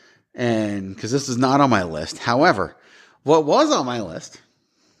this, and because this is not on my list. However, what was on my list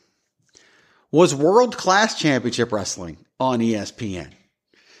was World Class Championship Wrestling on ESPN,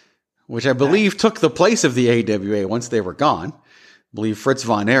 which I believe took the place of the AWA once they were gone. I believe Fritz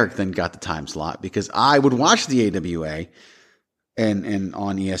Von Erich then got the time slot because I would watch the AWA and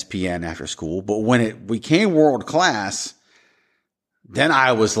on ESPN after school. But when it became World Class, then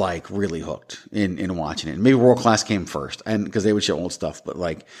I was like really hooked in watching it. Maybe World Class came first, and because they would show old stuff, but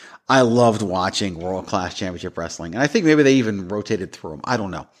like I loved watching World Class Championship Wrestling, and I think maybe they even rotated through them. I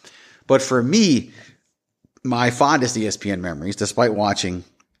don't know, but for me, my fondest ESPN memories, despite watching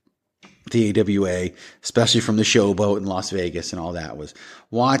the AWA, especially from the Showboat in Las Vegas and all that, was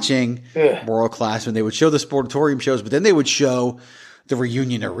watching World Class when they would show the Sportatorium shows, but then they would show the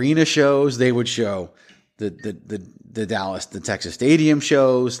Reunion Arena shows. They would show the Dallas, the Texas Stadium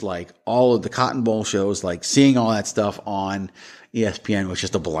shows, like all of the Cotton Bowl shows, like seeing all that stuff on ESPN was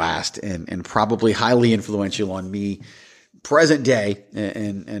just a blast and probably highly influential on me present day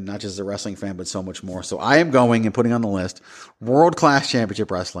and not just as a wrestling fan, but so much more. So I am going and putting on the list World Class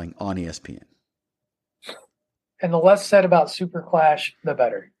Championship Wrestling on ESPN. And the less said about Super Clash, the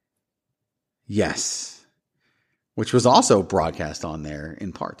better. Yes. Which was also broadcast on there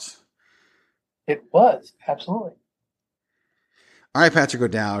in parts. It was, absolutely. All right, Patrick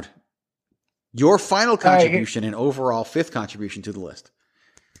O'Dowd, your final contribution and overall fifth contribution to the list.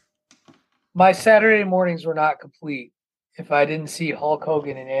 My Saturday mornings were not complete if I didn't see Hulk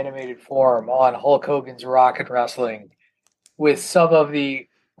Hogan in animated form on Hulk Hogan's Rock and Wrestling with some of the...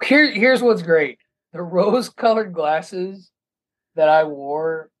 Here's what's great. The rose-colored glasses that I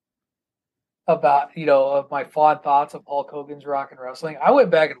wore about, of my fond thoughts of Hulk Hogan's Rock and Wrestling, I went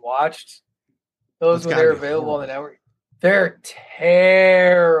back and watched those when they were available on the network. They're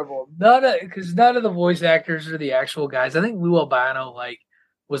terrible. Because none of the voice actors are the actual guys. I think Lou Albano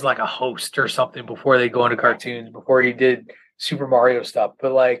was like a host or something before they go into cartoons, before he did Super Mario stuff.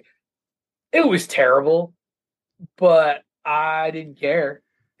 But it was terrible. But I didn't care.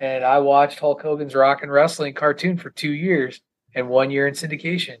 And I watched Hulk Hogan's Rock and Wrestling cartoon for 2 years and 1 year in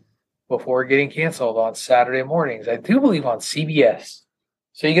syndication before getting canceled on Saturday mornings. I do believe on CBS.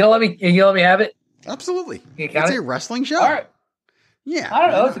 So you gonna let me have it? Absolutely. It's a wrestling show. All right. Yeah. I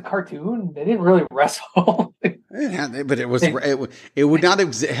don't know. It's a cartoon. They didn't really wrestle. But it was. It would not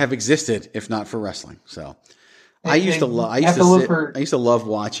have existed if not for wrestling. So I used to love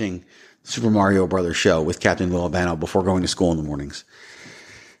watching Super Mario Brothers show with Captain Lou Albano before going to school in the mornings.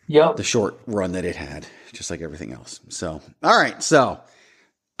 Yep. The short run that it had, just like everything else. So, all right. So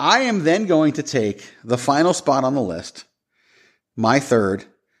I am then going to take the final spot on the list, my third,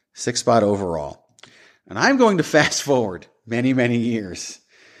 sixth spot overall. And I'm going to fast forward many, many years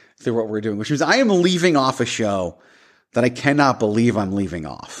through what we're doing, which means I am leaving off a show that I cannot believe I'm leaving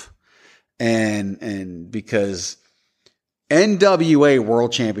off. And because NWA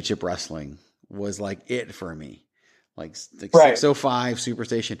World Championship Wrestling was like it for me. Like 605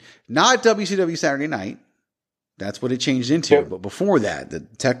 Superstation, not WCW Saturday Night. That's what it changed into. Yep. But before that, the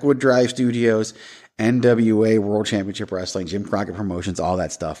Techwood Drive Studios, NWA World Championship Wrestling, Jim Crockett Promotions, all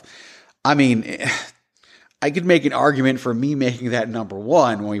that stuff. I mean, I could make an argument for me making that number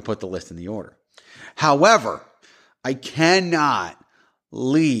one when we put the list in the order. However, I cannot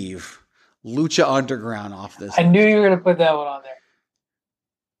leave Lucha Underground off this. I knew you were going to put that one on there.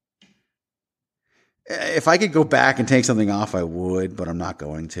 If I could go back and take something off, I would, but I'm not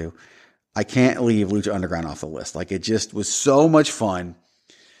going to. I can't leave Lucha Underground off the list. Like, it just was so much fun.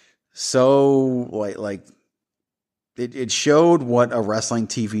 So, it showed what a wrestling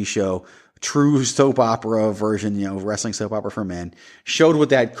TV show, true soap opera version, wrestling soap opera for men, showed what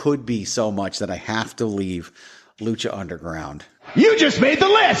that could be so much that I have to leave Lucha Underground. You just made the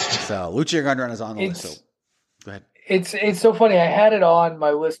list! So, Lucha Underground is on the list. So, go ahead. It's so funny. I had it on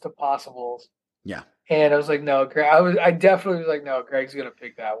my list of possibles. Yeah. And I was like, no, Greg. I definitely was like, no, Greg's going to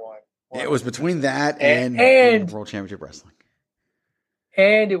pick that one. It was between that and World Championship Wrestling.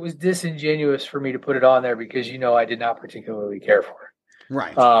 And it was disingenuous for me to put it on there because, I did not particularly care for it.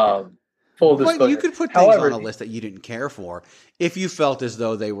 Right. Full disclosure. You could put things on a list that you didn't care for if you felt as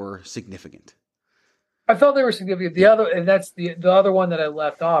though they were significant. I felt they were significant. The other one that I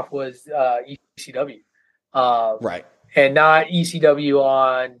left off was ECW. Right. And not ECW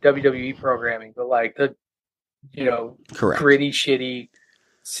on WWE programming, but like the, correct, gritty, shitty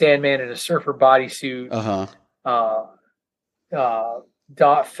Sandman in a surfer bodysuit.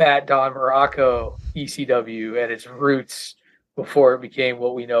 Fat Don Morocco ECW at its roots before it became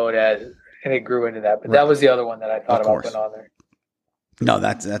what we know it as, and it grew into that. But that was the other one that I thought about putting on there. No,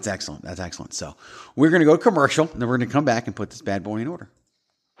 that's excellent. That's excellent. So we're going to go commercial, and then we're going to come back and put this bad boy in order.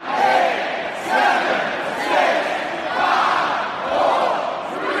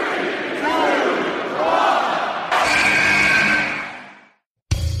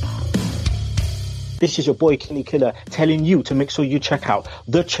 This is your boy Kenny Killer telling you to make sure you check out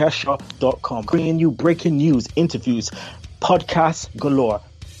thechairshot.com, bringing you breaking news, interviews, podcasts galore,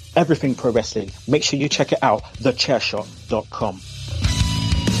 everything pro wrestling. Make sure you check it out, thechairshot.com.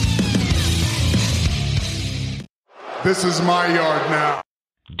 This is my yard now.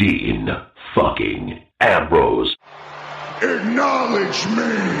 Dean fucking Ambrose. Acknowledge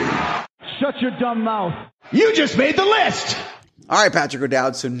me. Shut your dumb mouth. You just made the list. All right, Patrick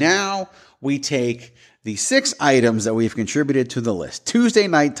O'Dowd. So now we take the 6 items that we've contributed to the list. Tuesday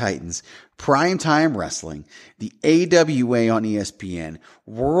Night Titans, Primetime Wrestling, the AWA on ESPN,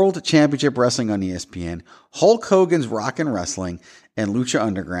 World Championship Wrestling on ESPN, Hulk Hogan's Rockin' Wrestling, and Lucha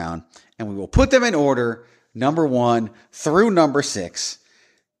Underground. And we will put them in order, number 1 through number 6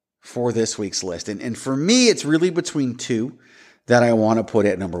 for this week's list. And for me, it's really between 2 that I want to put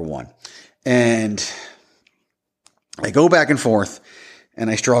at number 1. And I go back and forth, and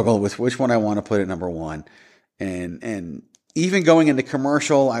I struggle with which one I want to put at number 1. And even going into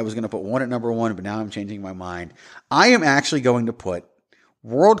commercial, I was going to put 1 at number 1, but now I'm changing my mind. I am actually going to put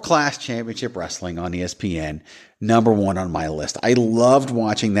World Class Championship Wrestling on ESPN, number 1 on my list. I loved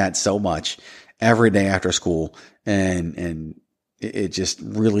watching that so much every day after school, and it just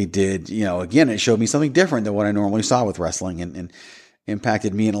really did, again, it showed me something different than what I normally saw with wrestling, and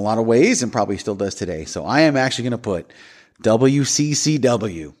impacted me in a lot of ways and probably still does today. So I am actually going to put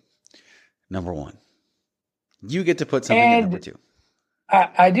WCCW number 1. You get to put something at number 2.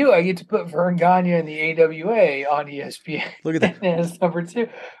 I do. I get to put Vern Gagne and the AWA on ESPN. Look at that. As number 2.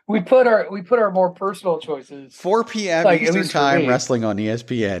 We put our more personal choices. 4 p.m. Eastern Time wrestling on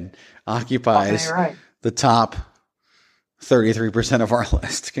ESPN occupies the top 33% of our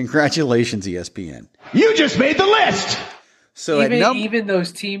list. Congratulations, ESPN. You just made the list. So even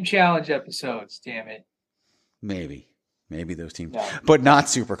those Team Challenge episodes, damn it. Maybe those teams, but not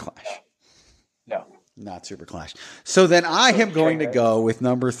Super Clash. No, not Super Clash. So then I am going to go with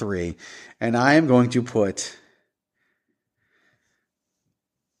number 3, and I am going to put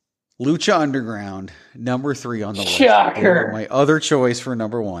Lucha Underground number 3 on the list. Shocker! My other choice for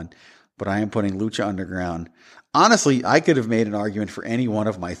number 1, but I am putting Lucha Underground. Honestly, I could have made an argument for any one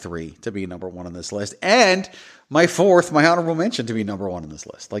of my 3 to be number 1 on this list, and my 4th, my honorable mention, to be number 1 on this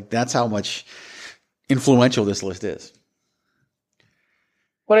list. Like, that's how much influential this list is.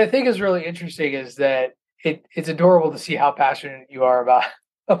 What I think is really interesting is that it's adorable to see how passionate you are about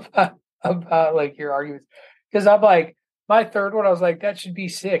like your arguments. Because I'm like, my 3rd one, I was like, that should be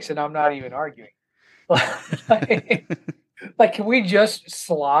 6, and I'm not even arguing. Like, can we just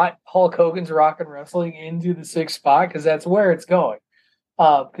slot Hulk Hogan's Rockin' Wrestling into the 6th spot? Because that's where it's going.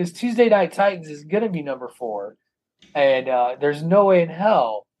 Because Tuesday Night Titans is going to be number 4. And there's no way in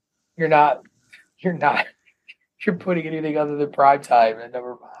hell you're putting anything other than Primetime at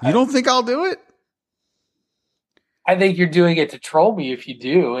number 5. You don't think I'll do it? I think you're doing it to troll me if you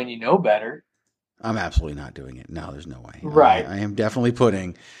do, and you know better. I'm absolutely not doing it. No, there's no way. Right. I am definitely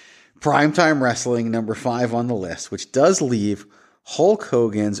putting Primetime Wrestling number 5 on the list, which does leave Hulk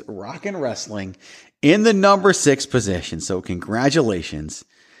Hogan's Rockin' Wrestling in the number 6 position. So congratulations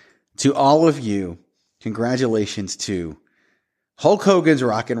to all of you. Congratulations to Hulk Hogan's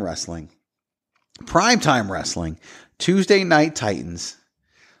Rockin' Wrestling, Primetime Wrestling, Tuesday Night Titans,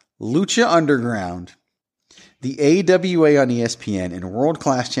 Lucha Underground, the AWA on ESPN, and World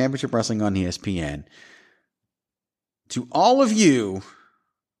Class Championship Wrestling on ESPN. To all of you,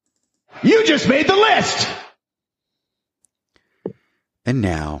 you just made the list. And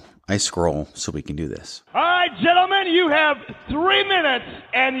now I scroll so we can do this. All right, gentlemen, you have 3 minutes,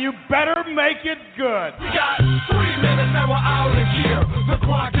 and you better make it good. We got 3 minutes and we're out of here. The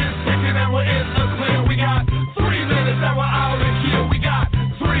clock is ticking and we're in the clear. We got 3 minutes and we're out of here. We got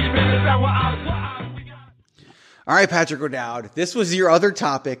 3 minutes and we're out. All right, Patrick O'Dowd, this was your other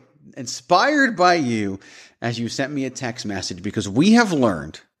topic inspired by you as you sent me a text message, because we have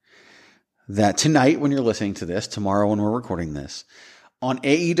learned that tonight when you're listening to this, tomorrow when we're recording this, on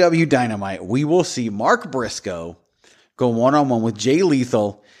AEW Dynamite, we will see Mark Briscoe go one-on-one with Jay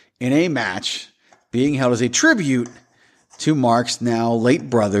Lethal in a match being held as a tribute to Mark's now late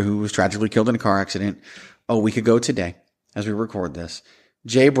brother, who was tragically killed in a car accident a week ago today as we record this.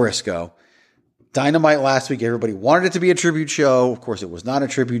 Jay Briscoe. Dynamite last week, everybody wanted it to be a tribute show. Of course, it was not a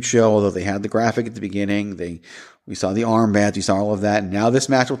tribute show, although they had the graphic at the beginning. We saw the armbands, we saw all of that. And now this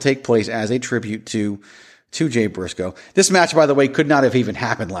match will take place as a tribute to Jay Briscoe. This match, by the way, could not have even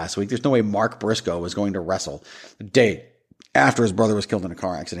happened last week. There's no way Mark Briscoe was going to wrestle the day after his brother was killed in a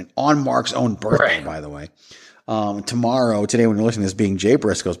car accident on Mark's own birthday, right, by the way. Today when you're listening to this being Jay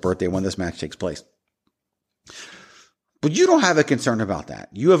Briscoe's birthday when this match takes place. But you don't have a concern about that.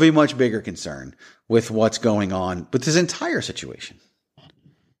 You have a much bigger concern with what's going on with this entire situation.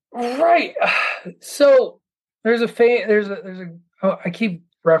 Right. So I keep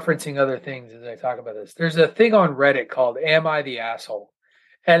referencing other things as I talk about this. There's a thing on Reddit called Am I the Asshole?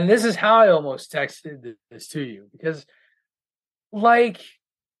 And this is how I almost texted this to you, because like,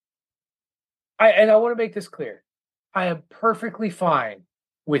 I want to make this clear. I am perfectly fine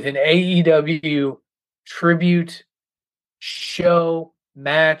with an AEW tribute show,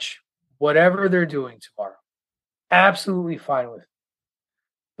 match, whatever they're doing tomorrow. Absolutely fine with it.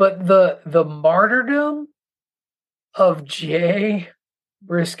 But the martyrdom of Jay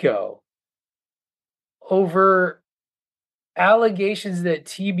Briscoe over allegations that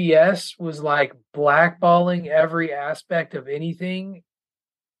TBS was like blackballing every aspect of anything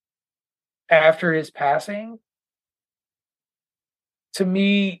after his passing, to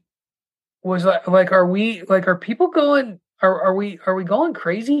me was like are people going, are we going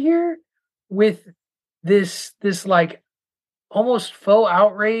crazy here with this like almost faux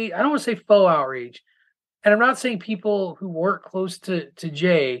outrage? I don't want to say faux outrage. And I'm not saying people who work close to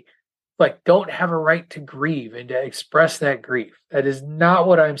Jay like don't have a right to grieve and to express that grief. That is not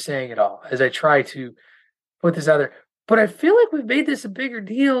what I'm saying at all, as I try to put this out there. But I feel like we've made this a bigger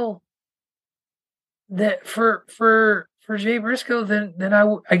deal that for Jay Briscoe than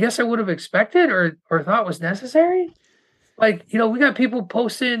I guess I would have expected or thought was necessary. Like, we got people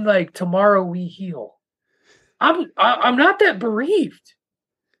posting like tomorrow we heal. I'm not that bereaved.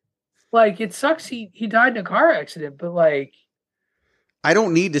 Like, it sucks he died in a car accident, but like, I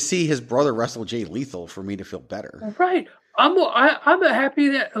don't need to see his brother wrestle Jay Lethal for me to feel better. Right. I'm happy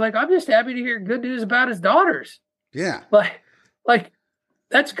that, like, I'm just happy to hear good news about his daughters. Yeah. Like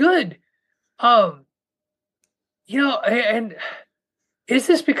that's good. And is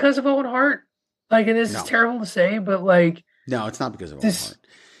this because of Owen Hart? Like, and this is terrible to say, but like, no, it's not because of Owen Hart.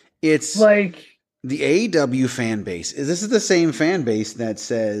 It's like the AEW fan base. This is the same fan base that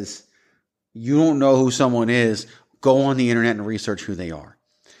says, you don't know who someone is, go on the internet and research who they are.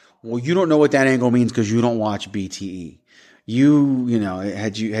 Well, you don't know what that angle means because you don't watch BTE.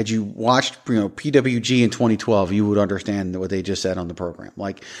 Had you watched PWG in 2012, you would understand what they just said on the program.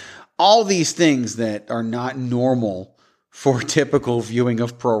 Like, all these things that are not normal for typical viewing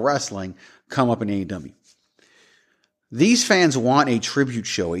of pro wrestling come up in AEW. These fans want a tribute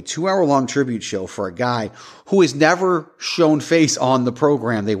show, a 2-hour-long tribute show for a guy who has never shown face on the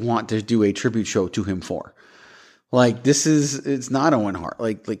program they want to do a tribute show to him for. Like, it's not Owen Hart.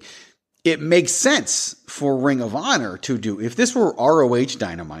 Like it makes sense for Ring of Honor to do. If this were ROH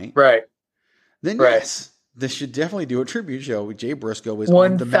Dynamite, right? Then yes, this should definitely do a tribute show. Jay Briscoe is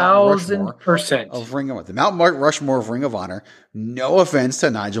on the Mount Rushmore of Ring of Honor. The Mount Rushmore of Ring of Honor. No offense to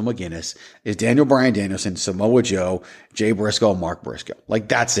Nigel McGuinness, is Daniel Bryan Danielson, Samoa Joe, Jay Briscoe, Mark Briscoe. Like,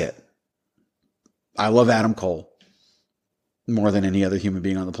 that's it. I love Adam Cole more than any other human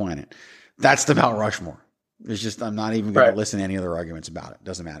being on the planet. That's the Mount Rushmore. It's just, I'm not even going to listen to any other arguments about it.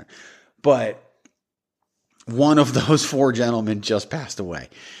 Doesn't matter. But one of those 4 gentlemen just passed away.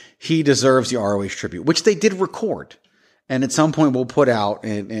 He deserves the ROH tribute, which they did record. And at some point we'll put out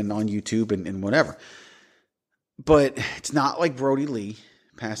and on YouTube and whatever. But it's not like Brody Lee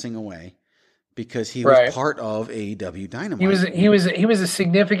passing away because he was part of AEW Dynamite. He was a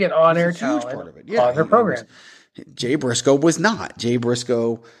significant on-air talent part of it. On their program. Jay Briscoe was not. Jay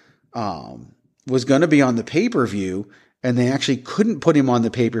Briscoe was going to be on the pay-per-view, and they actually couldn't put him on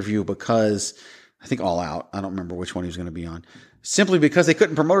the pay-per-view because, I think All Out, I don't remember which one he was going to be on, simply because they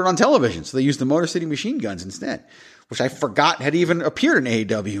couldn't promote it on television. So they used the Motor City Machine Guns instead, which I forgot had even appeared in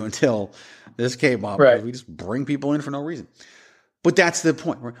AEW until this came up. Right. We just bring people in for no reason. But that's the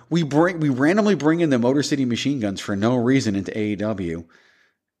point. We randomly bring in the Motor City Machine Guns for no reason into AEW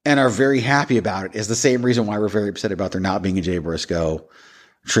and are very happy about it. Is the same reason why we're very upset about there not being a Jay Briscoe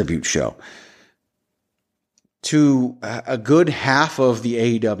tribute show. To a good half of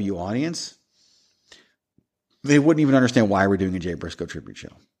the AEW audience, they wouldn't even understand why we're doing a Jay Briscoe tribute show.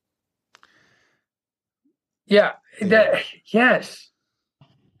 Yeah. Yes.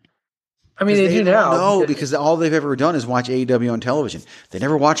 I mean, they do now. No, because all they've ever done is watch AEW on television. They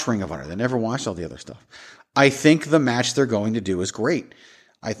never watched Ring of Honor. They never watched all the other stuff. I think the match they're going to do is great.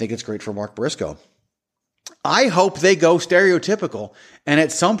 I think it's great for Mark Briscoe. I hope they go stereotypical, and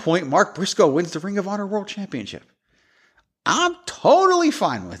at some point, Mark Briscoe wins the Ring of Honor World Championship. I'm totally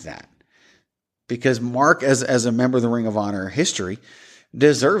fine with that. Because Mark, as a member of the Ring of Honor history,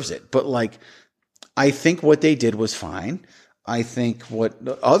 deserves it. But, like, I think what they did was fine. I think what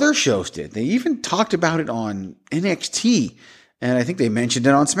other shows did, they even talked about it on NXT, and I think they mentioned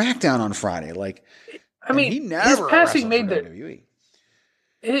it on SmackDown on Friday. Like, I mean, he never his passing made WWE.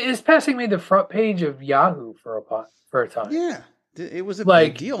 His passing made the front page of Yahoo for a time. Yeah, it was a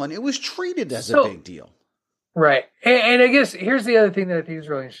big deal, and it was treated as a big deal. Right, and I guess here's the other thing that I think is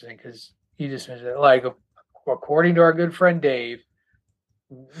really interesting, because you just mentioned it. Like, according to our good friend Dave,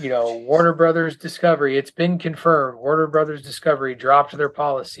 Warner Brothers Discovery, it's been confirmed. Warner Brothers Discovery dropped their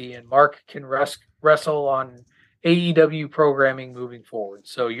policy, and Mark can wrestle on AEW programming moving forward.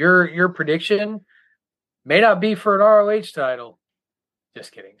 So your prediction may not be for an ROH title.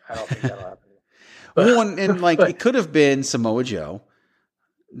 Just kidding. I don't think that'll happen. It could have been Samoa Joe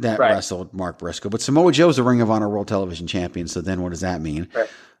that wrestled Mark Briscoe, but Samoa Joe's a Ring of Honor World Television Champion. So then what does that mean? Right.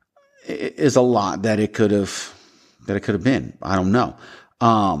 It is a lot that it could have been. I don't know.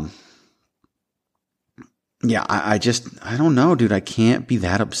 I don't know, dude. I can't be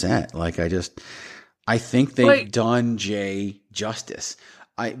that upset. I think they've done Jay justice.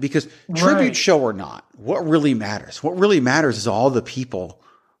 Because tribute show or not, what really matters? What really matters is all the people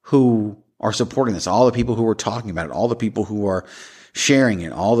who are supporting this, all the people who are talking about it, all the people who are sharing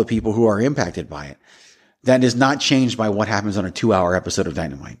it, all the people who are impacted by it. That is not changed by what happens on a 2-hour episode of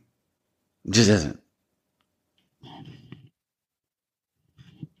Dynamite. It just isn't.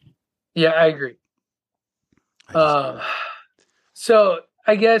 Yeah, I agree. So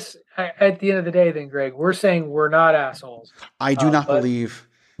I guess at the end of the day, then, Greg, we're saying we're not assholes. I do not believe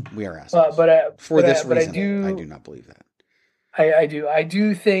we are assholes. For this reason, I do not believe that. I do. I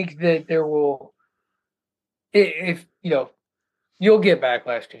do think that there will, if you'll get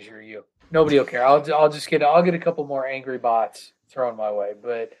backlash because you're you. Nobody will care. I'll get a couple more angry bots thrown my way,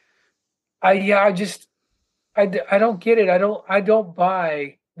 but I don't get it. I don't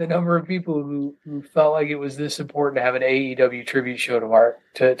buy the number of people who felt like it was this important to have an AEW tribute show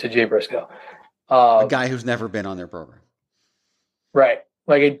to Jay Briscoe. A guy who's never been on their program. Right.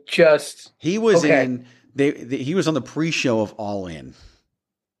 He was he was on the pre-show of All In.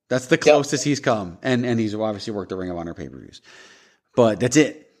 That's the closest he's come. And he's obviously worked the Ring of Honor pay-per-views. But that's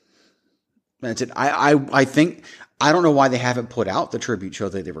it. I think, I don't know why they haven't put out the tribute show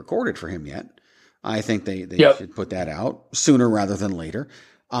that they recorded for him yet. I think they should put that out sooner rather than later.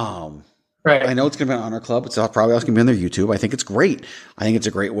 Right. I know it's going to be on Honor Club. It's probably also going to be on their YouTube. I think it's great. I think it's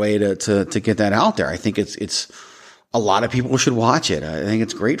a great way to get that out there. I think it's a lot of people should watch it. I think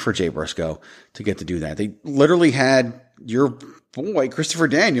it's great for Jay Briscoe to get to do that. They literally had your boy Christopher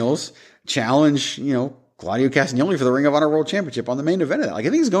Daniels challenge, Claudio Castagnoli for the Ring of Honor World Championship on the main event of that. I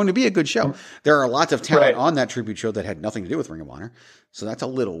think it's going to be a good show. There are lots of talent on that tribute show that had nothing to do with Ring of Honor. So that's a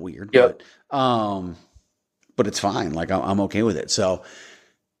little weird, but it's fine. I'm okay with it. So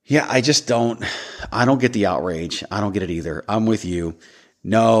yeah, I don't get the outrage. I don't get it either. I'm with you.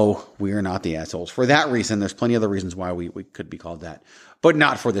 No, we are not the assholes. For that reason, there's plenty of other reasons why we could be called that, but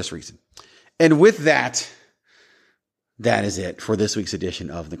not for this reason. And with that is it for this week's edition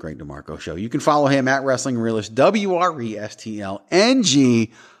of the Greg DeMarco Show. You can follow him at Wrestling Realist, WRESTLNGREALIST.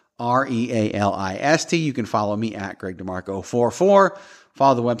 You can follow me at Greg DeMarco44.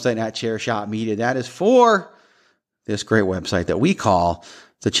 Follow the website at Chairshot Media. That is for this great website that we call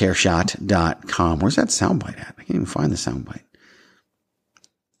thechairshot.com. Where's that soundbite at? I can't even find the soundbite.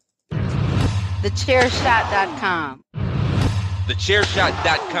 Thechairshot.com.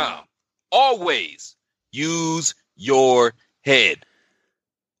 Thechairshot.com. Always use your head.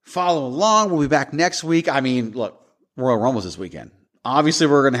 Follow along. We'll be back next week. I mean, look, Royal Rumble's this weekend. Obviously,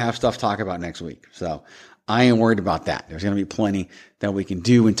 we're going to have stuff to talk about next week. So I ain't worried about that. There's going to be plenty that we can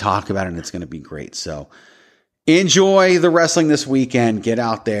do and talk about, and it's going to be great. So enjoy the wrestling this weekend. Get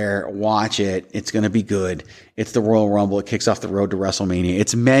out there, watch it. It's going to be good. It's the Royal Rumble. It kicks off the road to WrestleMania.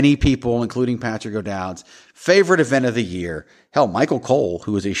 It's many people, including Patrick O'Dowd's favorite event of the year. Hell, Michael Cole,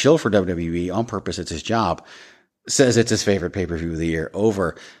 who is a shill for WWE on purpose, it's his job, says it's his favorite pay-per-view of the year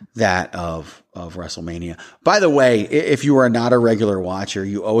over that of WrestleMania. By the way, if you are not a regular watcher,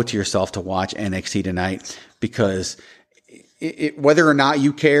 you owe it to yourself to watch NXT tonight, because whether or not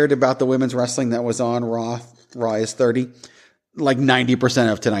you cared about the women's wrestling that was on Raw is 30, like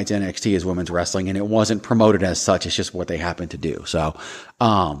 90% of tonight's NXT is women's wrestling, and it wasn't promoted as such. It's just what they happen to do. So,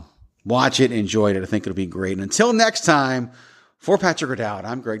 watch it, enjoy it. I think it'll be great. And until next time, for Patrick O'Dowd,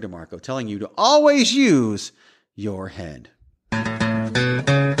 I'm Greg DeMarco, telling you to always use your head.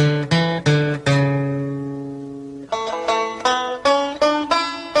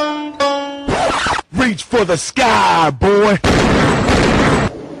 Reach for the sky, boy.